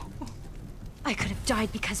 I could have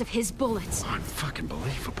died because of his bullets. Unfucking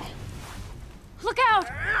believable. Look out!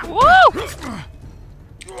 Woo!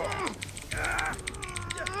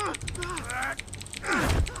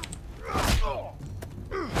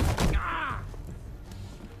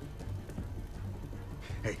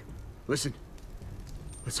 Hey, listen.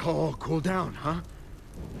 Let's all cool down, huh?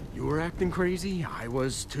 You were acting crazy, I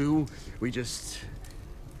was too. We just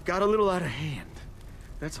got a little out of hand.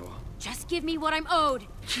 That's all. Just give me what I'm owed.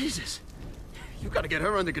 Jesus. You gotta get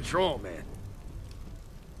her under control, man.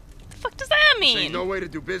 The fuck does that This ain't mean? no way to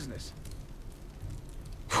do business.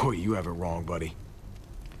 Boy, you have it wrong, buddy.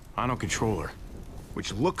 I don't control her,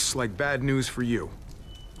 which looks like bad news for you.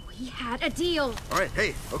 We had a deal. All right,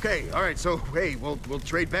 hey, okay, all right, so, hey, we'll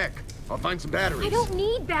trade back. I'll find some batteries. I don't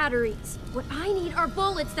need batteries. What I need are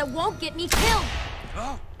bullets that won't get me killed.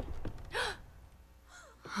 Oh.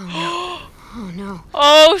 Oh no.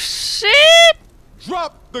 Oh shit!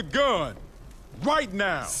 Drop the gun! Right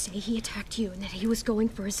now! Say he attacked you and that he was going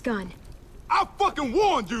for his gun. I fucking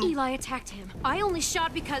warned you! Eli attacked him. I only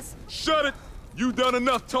shot because... Shut it! You done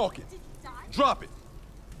enough talking. Drop it.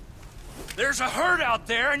 There's a herd out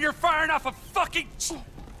there and you're firing off a fucking...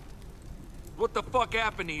 What the fuck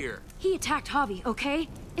happened here? He attacked Javi, okay?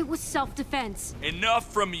 It was self-defense.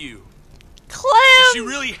 Enough from you. Clem! Does she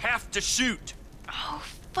really have to shoot? Oh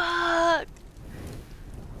fuck!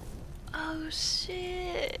 Oh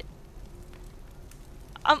shit!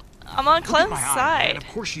 I'm on Look at Clem's my eye, man. side. Of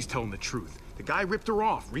course she's telling the truth. The guy ripped her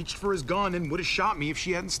off, reached for his gun, and would have shot me if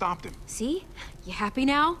she hadn't stopped him. See? You happy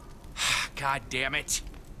now? God damn it.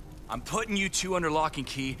 I'm putting you two under lock and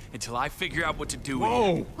key until I figure out what to do with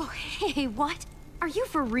Whoa! you. Oh, hey, what? Are you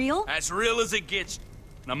for real? As real as it gets.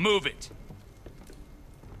 Now move it.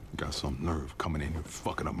 Got some nerve coming in here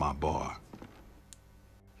fucking up my bar.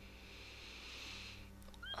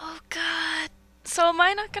 Oh god. So am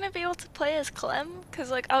I not gonna be able to play as Clem? Cause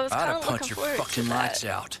like I was kind I'd of have looking punched your forward fucking to lights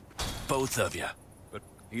that. out. Both of you. But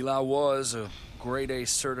Eli was a grade A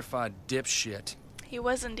certified dipshit. He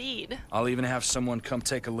was indeed. I'll even have someone come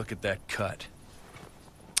take a look at that cut.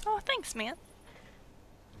 Oh, thanks, man.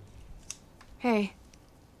 Hey,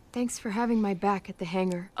 thanks for having my back at the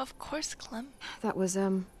hangar. Of course, Clem. That was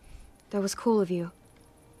cool of you.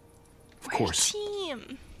 Of course. We're a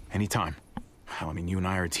team. Anytime. Hell, I mean, you and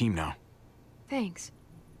I are a team now. Thanks.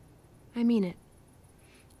 I mean it.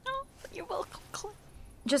 Oh, you're welcome, Clem.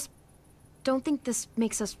 Just don't think this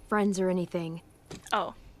makes us friends or anything.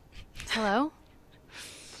 Oh. Hello?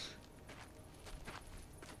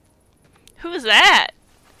 Who's that?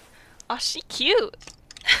 Oh, she cute.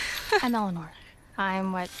 I'm Eleanor.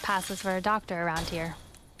 I'm what passes for a doctor around here.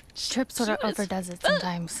 Trip sort of overdoes it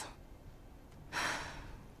sometimes.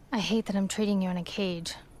 I hate that I'm treating you in a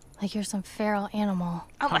cage, like you're some feral animal.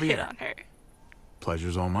 I'm gonna hit on her.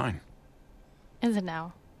 Pleasure's all mine. Is it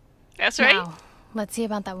now? That's right. Now, let's see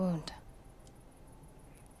about that wound.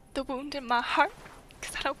 The wound in my heart,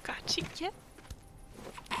 because I don't got you yet.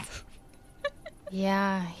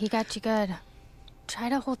 Yeah, he got you good. Try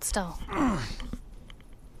to hold still.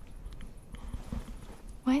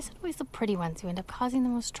 Why is it always the pretty ones who end up causing the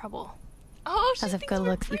most trouble? Oh, as if good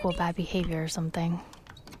looks equal bad behavior or something.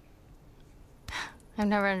 I've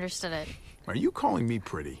never understood it. Are you calling me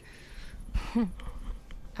pretty? I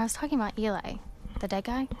was talking about Eli, the dead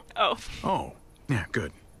guy. Oh. Oh, yeah,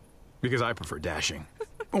 good. Because I prefer dashing.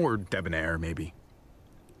 Or debonair, maybe.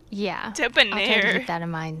 Yeah. Debonair. I'll try to keep that in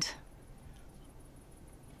mind.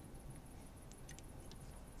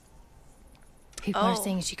 People are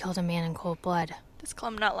saying she killed a man in cold blood. Does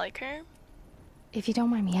Clem not like her? If you don't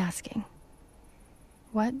mind me asking,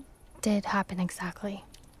 what did happen exactly?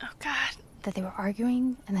 Oh, God. That they were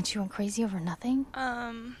arguing and then she went crazy over nothing?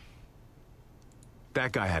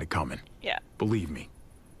 That guy had it coming. Yeah. Believe me.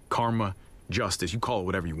 Karma, justice, you call it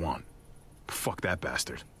whatever you want. Fuck that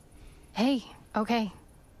bastard. Hey, okay.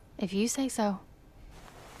 If you say so.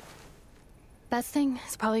 Best thing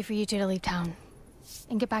is probably for you two to leave town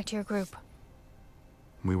and get back to your group.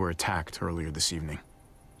 We were attacked earlier this evening.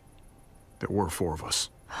 There were 4 of us.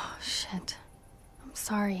 Oh, shit. I'm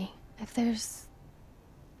sorry. If there's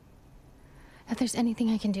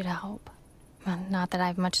anything I can do to help. Well, not that I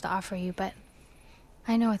have much to offer you, but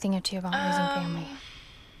I know a thing or two about losing family.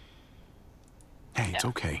 Hey, it's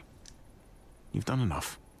okay. You've done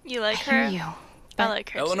enough. You like I her? hear you, I like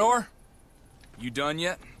her. Eleanor? You done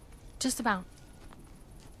yet? Just about.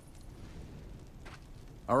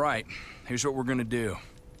 All right, here's what we're gonna do.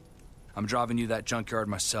 I'm driving you that junkyard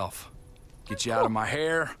myself. Get you out of my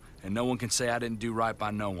hair, and no one can say I didn't do right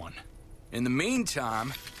by no one. In the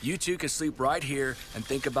meantime, you two can sleep right here and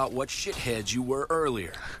think about what shitheads you were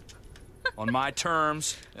earlier. On my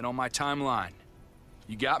terms and on my timeline.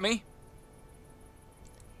 You got me?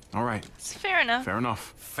 All right. It's fair enough. Fair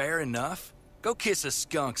enough. Fair enough? Go kiss a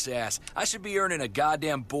skunk's ass. I should be earning a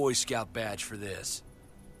goddamn Boy Scout badge for this.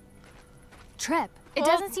 Trip, it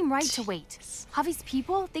doesn't seem right to wait. Javi's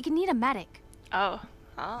people, they could need a medic. Oh.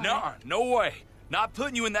 Nuh-uh, no way. Not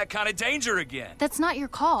putting you in that kind of danger again. That's not your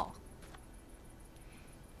call.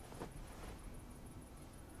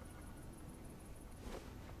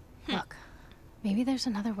 Look, maybe there's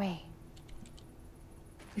another way.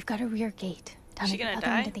 We've got a rear gate down She at the gonna other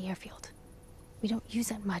die? end of the airfield. We don't use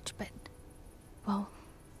it much, but, well,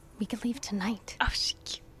 we could leave tonight. Oh, she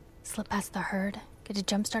cute. Slip past the herd, get a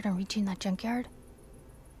jump start on reaching that junkyard.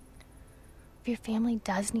 If your family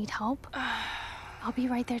does need help, I'll be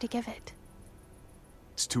right there to give it.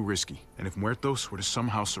 It's too risky. And if Muertos were to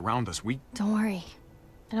somehow surround us, Don't worry.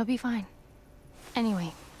 It'll be fine.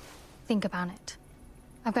 Anyway, think about it.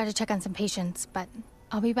 I've got to check on some patients, but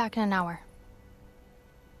I'll be back in an hour.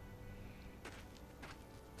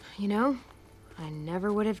 You know, I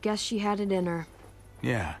never would have guessed she had it in her.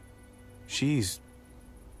 Yeah. She's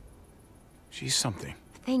something.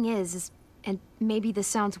 The thing is, and maybe this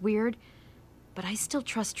sounds weird, but I still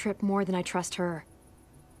trust Trip more than I trust her.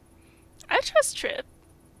 I trust Trip.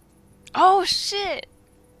 Oh, shit.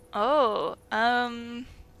 Oh,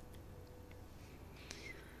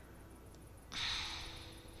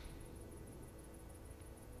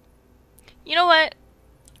 You know what?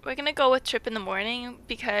 We're gonna go with Trip in the morning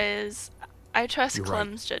because I trust You're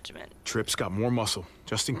Clem's judgment. Trip's got more muscle,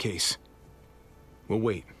 just in case. We'll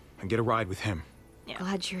wait and get a ride with him. Yeah.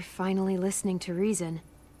 Glad you're finally listening to reason.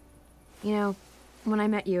 You know, when I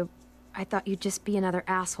met you, I thought you'd just be another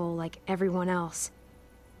asshole like everyone else.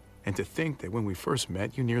 And to think that when we first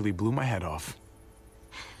met, you nearly blew my head off.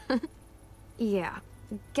 Yeah,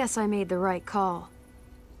 guess I made the right call.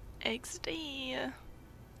 XD.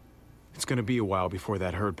 It's gonna be a while before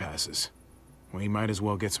that herd passes. We might as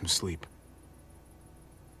well get some sleep.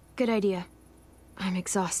 Good idea. I'm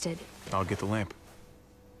exhausted. I'll get the lamp.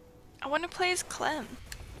 I want to play as Clem.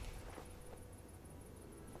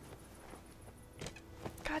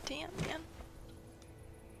 God damn, man.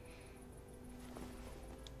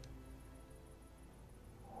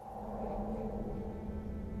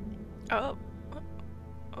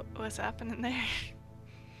 What's happening there?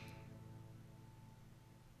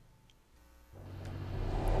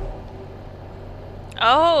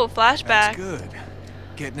 Oh, flashback. That's good.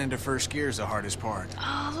 Getting into first gear is the hardest part.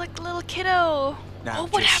 Oh, look, little kiddo. Now, oh,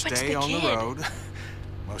 what just happened stay to the on kid? the road.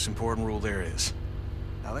 Most important rule there is.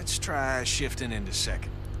 Now let's try shifting into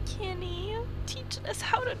second. Kenny, teaching us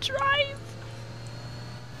how to drive.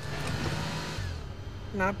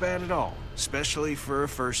 Not bad at all, especially for a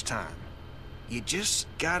first time. You just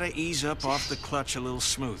gotta ease up off the clutch a little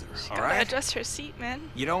smoother, all Gotta right? adjust her seat, man.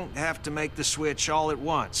 You don't have to make the switch all at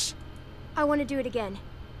once. I want to do it again.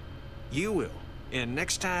 You will. And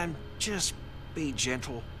next time, just be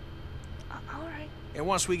gentle. Alright. And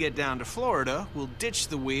once we get down to Florida, we'll ditch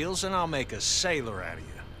the wheels and I'll make a sailor out of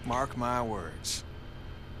you. Mark my words.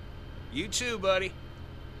 You too, buddy.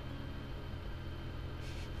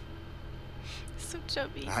 So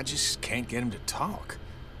chubby. I just can't get him to talk.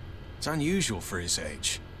 It's unusual for his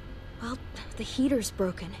age. Well, the heater's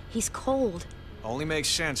broken. He's cold. Only makes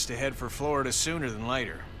sense to head for Florida sooner than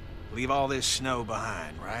later. Leave all this snow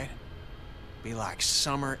behind, right? Be like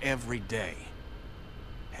summer every day.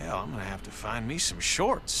 Hell, I'm gonna have to find me some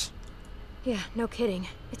shorts. Yeah, no kidding.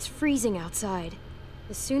 It's freezing outside.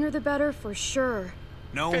 The sooner the better, for sure.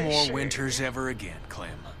 No For more sure. winters ever again,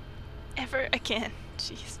 Clem. Ever again.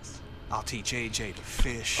 Jesus. I'll teach AJ to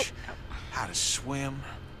fish, how to swim.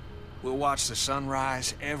 We'll watch the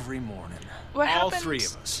sunrise every morning. What all happened 3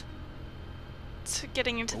 of us. To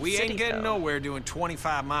getting into the We city, ain't getting though. nowhere doing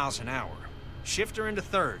 25 miles an hour. Shift her into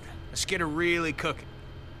third. Let's get her really cooking.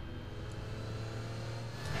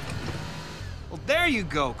 Well, there you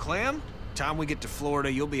go, Clem. Time we get to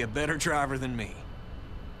Florida, you'll be a better driver than me.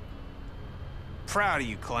 Proud of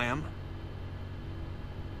you, Clem.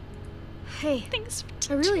 Hey, Thanks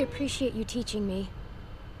for I really appreciate you teaching me.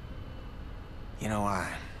 You know, I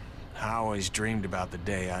always dreamed about the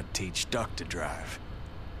day I'd teach Duck to drive.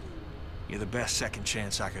 You're the best second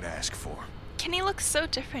chance I could ask for. Kenny looks so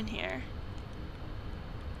different here.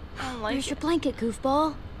 I don't like Where's it. your blanket,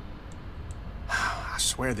 goofball? I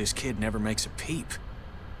swear this kid never makes a peep.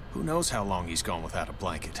 Who knows how long he's gone without a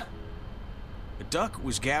blanket. The Duck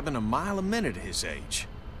was gabbing a mile a minute at his age.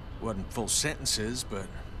 Wasn't full sentences, but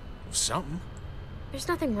it was something. There's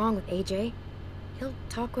nothing wrong with AJ. He'll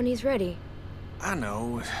talk when he's ready. I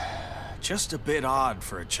know. Just a bit odd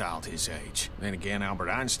for a child his age. Then again, Albert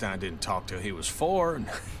Einstein didn't talk till he was 4, and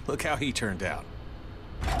look how he turned out.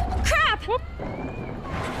 Crap! Whoop.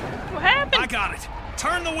 What happened? I got it!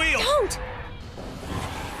 Turn the wheel! Don't!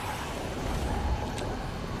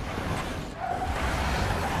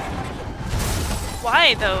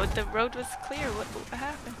 Why, though? The road was clear. What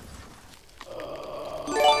happened?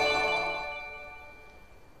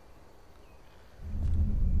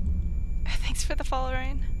 Thanks for the follow,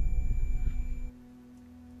 Ryan.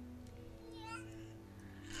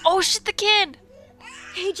 Oh shit, the kid!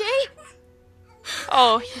 AJ?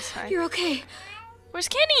 Oh, he's fine. You're okay. Where's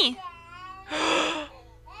Kenny? Kenny?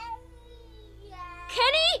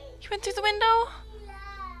 He went through the window?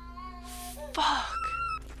 Fuck.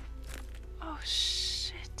 Oh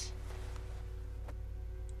shit.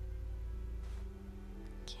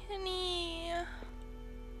 Kenny.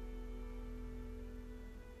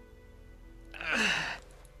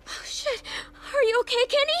 Oh shit. Are you okay,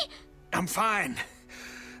 Kenny? I'm fine.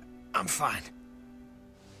 I'm fine.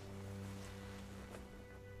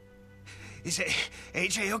 Is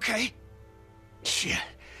AJ okay? Shit.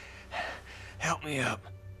 Help me up.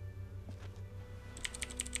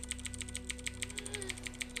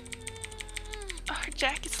 Oh, her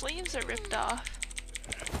jacket sleeves are ripped off.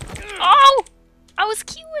 Oh! I was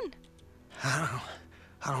queuing. I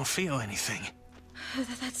don't feel anything.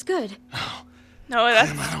 That's good. No,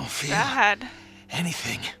 that's Clem, I don't feel bad.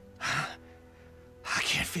 anything. I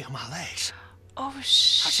can't feel my legs. Oh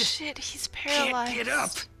shit, he's paralyzed. Can't get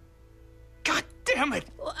up. God damn it!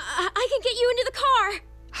 Well, I can get you into the car.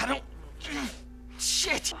 I don't...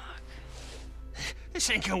 Shit! Fuck. This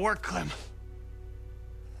ain't gonna work, Clem.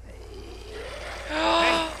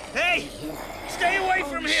 Hey! Hey! Stay away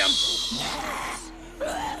from him!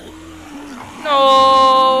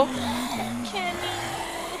 No! Kenny.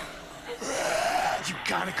 You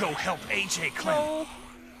gotta go help AJ, Clem. No.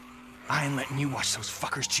 I ain't letting you watch those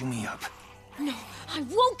fuckers chew me up. No, I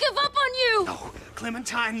won't give up on you. No,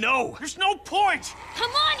 Clementine, no! There's no point!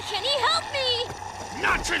 Come on, Kenny, help me.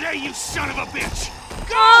 Not today, you son of a bitch!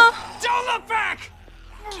 Go! Don't look back!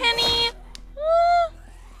 Kenny.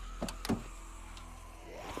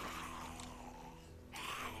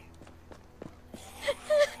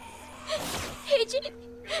 AJ,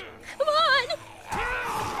 come on.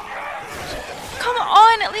 Come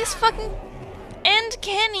on, at least fucking end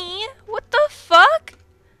Kenny. Kenny? What the fuck?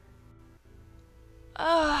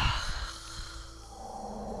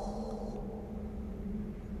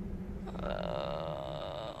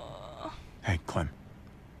 Hey, Clem.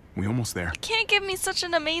 We almost there. You can't give me such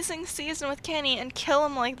an amazing season with Kenny and kill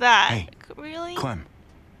him like that. Hey, really? Clem.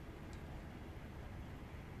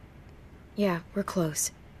 Yeah, we're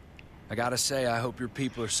close. I gotta say, I hope your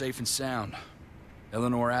people are safe and sound.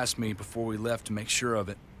 Eleanor asked me before we left to make sure of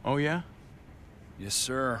it. Oh, yeah? Yes,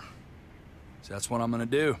 sir. So that's what I'm gonna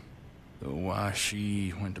do. Though why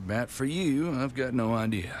she went to bat for you, I've got no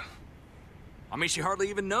idea. I mean, she hardly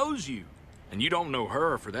even knows you. And you don't know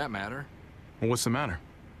her, for that matter. Well, what's the matter?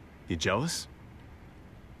 You jealous?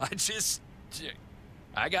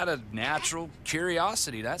 I got a natural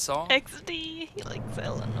curiosity, that's all. XD, he likes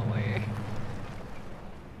Eleanor.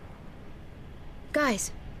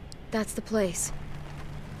 Guys, that's the place.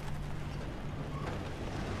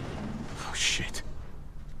 Oh, shit.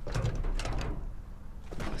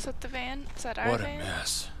 Was that the van? Is that our What van? a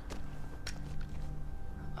mess.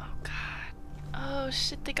 Oh, God. Oh,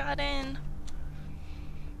 shit, they got in.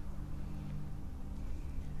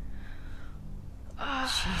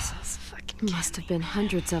 Oh, Jesus. Must have been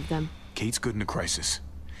hundreds of them. Kate's good in a crisis.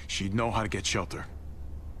 She'd know how to get shelter.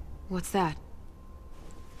 What's that?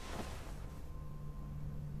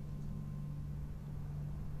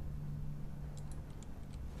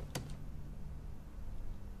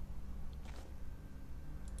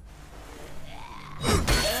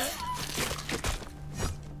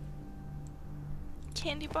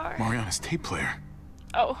 Candy bar. Mariana's tape player.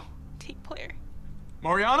 Oh, tape player.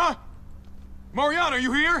 Mariana? Mariana, are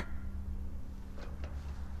you here?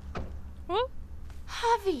 Whoop.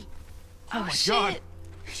 Javi! Oh my God.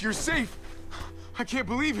 You're safe. I can't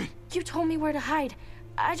believe it. You told me where to hide.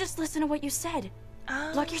 I just listened to what you said.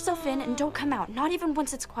 Lock yourself in and don't come out, not even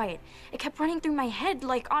once it's quiet. It kept running through my head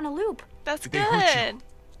like on a loop. That's Did they hurt you?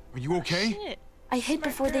 Are you okay? Shit. I hid Smart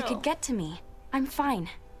before they girl. could get to me. I'm fine.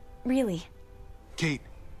 Really. Kate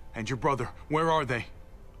and your brother, where are they?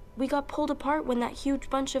 We got pulled apart when that huge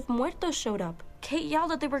bunch of muertos showed up. Kate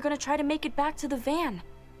yelled that they were gonna try to make it back to the van.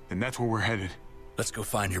 Then that's where we're headed. Let's go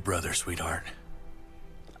find your brother, sweetheart.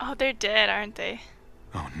 Oh, they're dead, aren't they?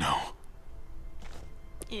 Oh no.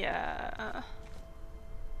 Yeah.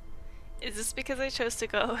 Is this because I chose to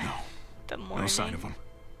go the morning? No sign of them.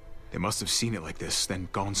 They must have seen it like this, then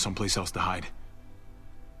gone someplace else to hide.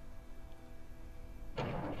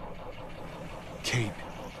 Kate.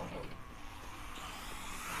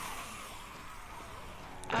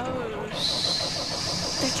 Oh,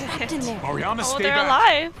 shit. They're trapped in there. Mariana, Oh, stay they're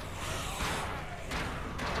back. alive.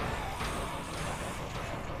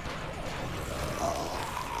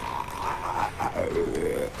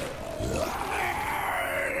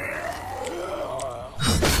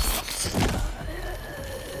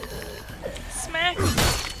 Smack.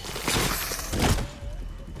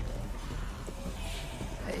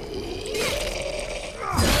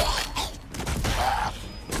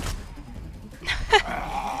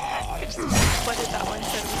 I just butted that one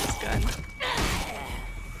instead of his gun.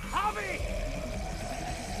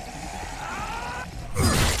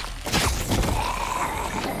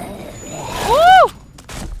 Woo!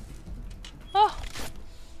 Oh.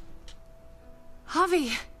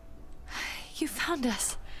 Javi! You found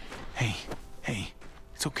us. Hey,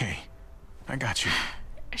 it's okay. I got you.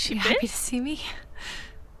 Is she You bit? happy to see me?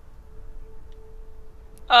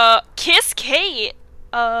 Kiss Kate.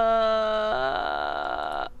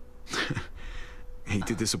 Hate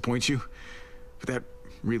to disappoint you, but that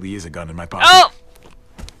really is a gun in my pocket. Oh!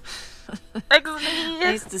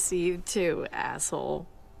 Nice to see you too, asshole.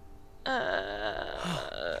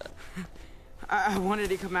 I wanted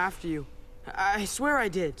to come after you. I swear I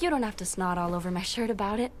did. You don't have to snot all over my shirt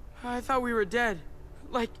about it. I thought we were dead.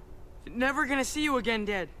 Like, never gonna see you again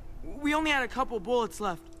dead. We only had a couple bullets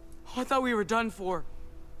left. I thought we were done for.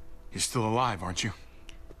 You're still alive, aren't you?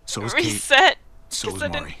 So is Reset. Kate. So Because is I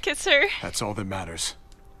Mari. didn't kiss her. That's all that matters.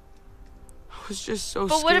 I was just so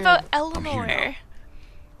But scared. what about I'm here now. Eleanor?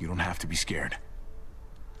 You don't have to be scared.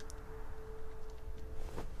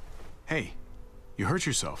 Hey, you hurt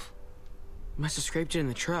yourself. Must have scraped it in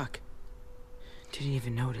the truck. Didn't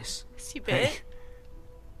even notice. Is he bit? Hey,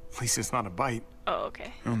 at least it's not a bite. Oh,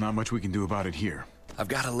 okay. Well, not much we can do about it here. I've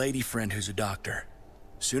got a lady friend who's a doctor.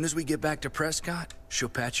 Soon as we get back to Prescott, she'll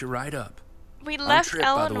patch you right up. We I'm left Trip, by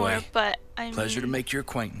the Eleanor, way. but I mean, Pleasure to make your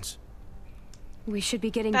acquaintance. We should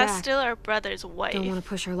be getting that's back. still our brother's wife. Don't want to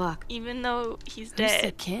push our luck. Even though he's Who's dead.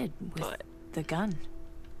 the kid with but- the gun?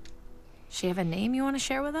 She have a name you want to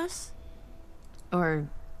share with us? Or are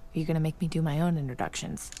you gonna make me do my own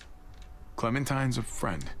introductions? Clementine's a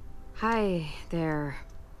friend. Hi there,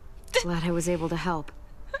 Glad I was able to help.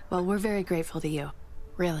 Well, we're very grateful to you.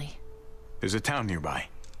 Really. There's a town nearby.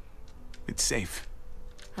 It's safe.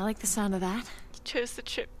 I like the sound of that. You chose the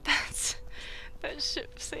trip that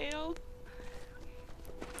ship sailed.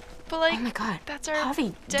 But like, oh my god, that's our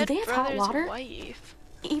Javi, dead do they have hot brother's water? wife.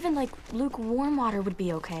 Even like lukewarm water would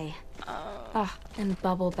be okay. Oh, and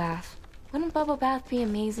bubble bath. Wouldn't bubble bath be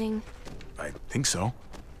amazing? I think so.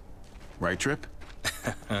 Right, Trip?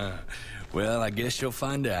 Well, I guess you'll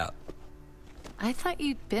find out. I thought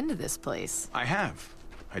you'd been to this place. I have.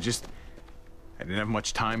 I didn't have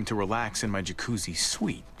much time to relax in my jacuzzi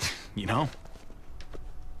suite, you know?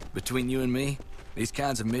 Between you and me, these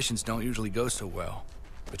kinds of missions don't usually go so well.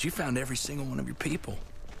 But you found every single one of your people.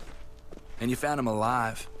 And you found them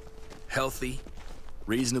alive, healthy,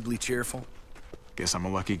 reasonably cheerful. Guess I'm a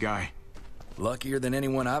lucky guy. Luckier than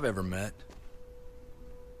anyone I've ever met.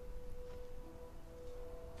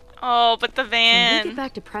 Oh, but the van. When we get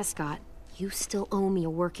back to Prescott, you still owe me a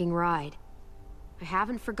working ride. I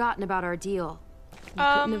haven't forgotten about our deal. You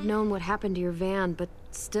couldn't have known what happened to your van, but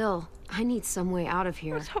still, I need some way out of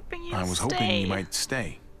here. I was hoping you'd hoping you might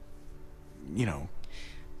stay. You know,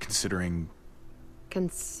 considering...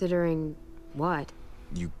 Considering what?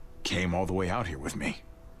 You came all the way out here with me.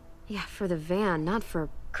 Yeah, for the van, not for...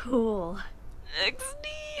 Cool. XD.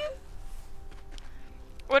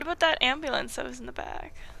 What about that ambulance that was in the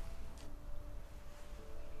back?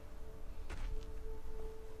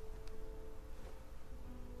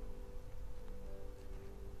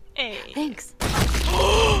 Hey. Thanks.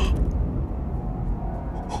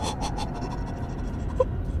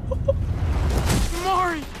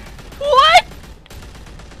 Mari! What?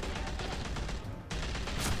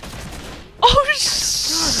 Oh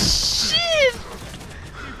shit!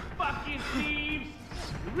 You fucking thieves!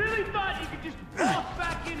 You really thought you could just walk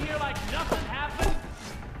back in here like nothing happened?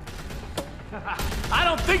 I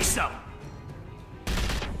don't think so!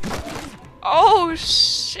 Oh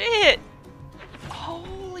shit!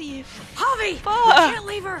 Holy Javi! fuck! You can't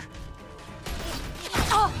leave her!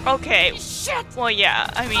 Okay. Shit! Well, yeah,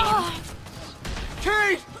 I mean...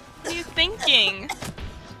 Kate! What are you thinking?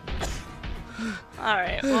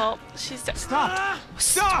 Alright, well, she's dead. Stop!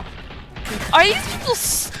 Stop! Are these people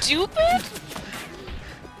stupid?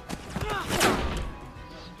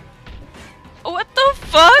 What the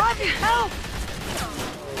fuck? Javi, help!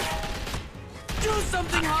 Do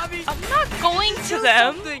something, Javi! I'm not going to Do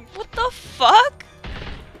them. something. What the fuck?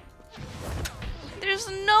 There's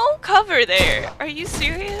no cover there. Are you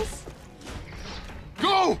serious?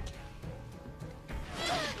 Go!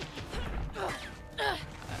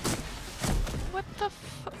 What the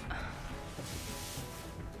fuck?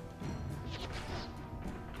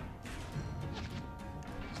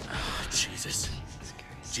 Jesus.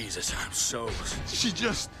 Jesus, I'm so... She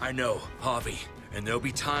just... I know, Javi, and there'll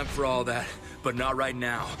be time for all that, but not right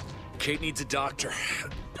now. Kate needs a doctor.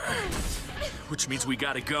 Which means we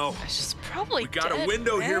gotta go. She's probably We got dead, a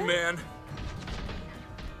window man. here, man.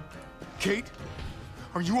 Kate?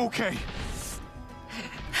 Are you okay?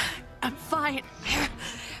 I'm fine.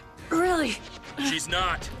 Really? She's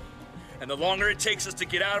not. And the longer it takes us to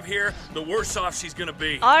get out of here, the worse off she's gonna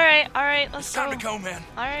be. Alright, let's It's go. time to go, man.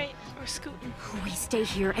 Alright, we're scooting. We stay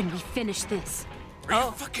here and we finish this. Are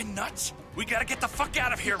you fucking nuts? We gotta get the fuck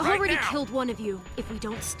out of here I right already now. killed one of you. If we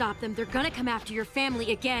don't stop them, they're gonna come after your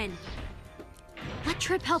family again. Let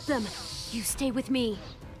Trip help them. You stay with me.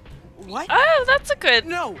 What? Oh, that's a good...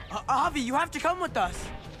 No, Javi, you have to come with us.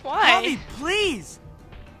 Why? Javi, please.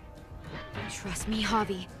 Trust me,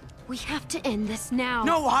 Javi. We have to end this now.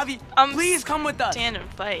 No, Javi, please come with us. Stand and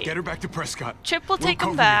fight. Get her back to Prescott. Chip will We'll take him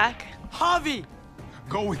cover back. Javi!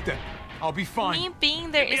 Go with them. I'll be fine. Me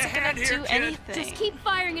being there Give me a isn't gonna hand here, do kid. anything. Just keep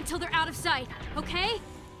firing until they're out of sight, okay?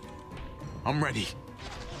 I'm ready.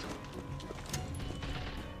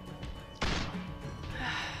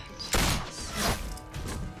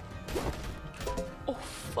 Oh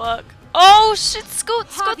fuck. Oh shit, scoot,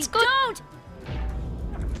 Javi, scoot. don't!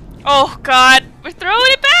 Oh god, we're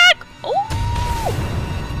throwing it back! Oh!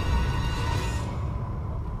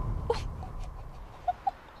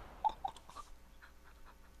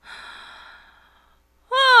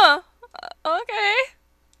 Huh. Okay.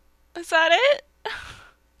 Is that it?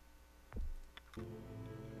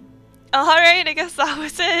 Alright, I guess that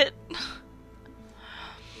was it.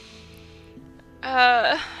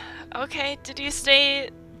 Okay, did you stay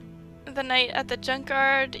the night at the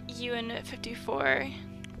junkyard? You and 54%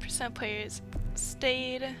 of players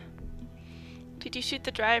stayed. Did you shoot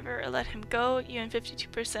the driver or let him go? You and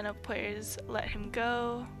 52% of players let him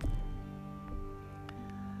go.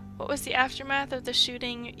 What was the aftermath of the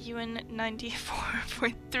shooting? You and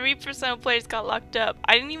 94.3% of players got locked up.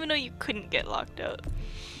 I didn't even know you couldn't get locked up.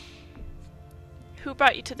 Who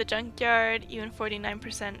brought you to the junkyard? You and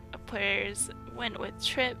 49% of players went with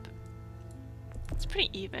Trip. It's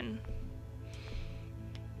pretty even.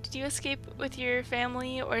 Did you escape with your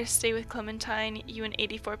family or stay with Clementine? You and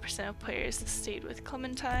 84% of players stayed with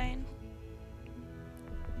Clementine.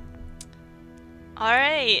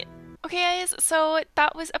 Alright. Okay guys, so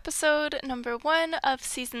that was episode number 1 of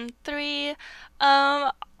season 3.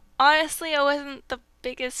 Honestly, I wasn't the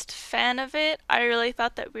biggest fan of it. I really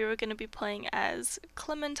thought that we were going to be playing as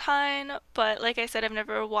Clementine, but like I said, I've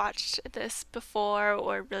never watched this before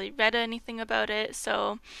or really read anything about it,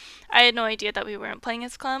 so I had no idea that we weren't playing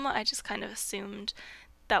as Clem. I just kind of assumed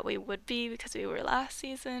that we would be because we were last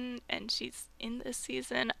season and she's in this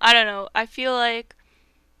season. I don't know. I feel like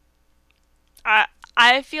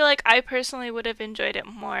I personally would have enjoyed it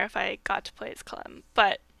more if I got to play as Clem,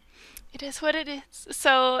 but it is what it is.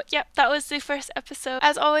 So, yep, that was the first episode.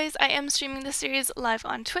 As always, I am streaming the series live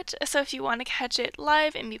on Twitch, so if you want to catch it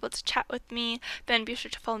live and be able to chat with me, then be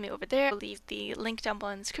sure to follow me over there. I'll leave the link down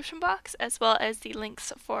below in the description box, as well as the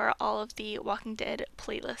links for all of the Walking Dead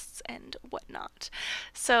playlists and whatnot.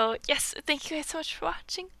 So, yes, thank you guys so much for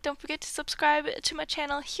watching. Don't forget to subscribe to my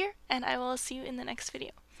channel here, and I will see you in the next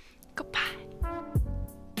video. Goodbye.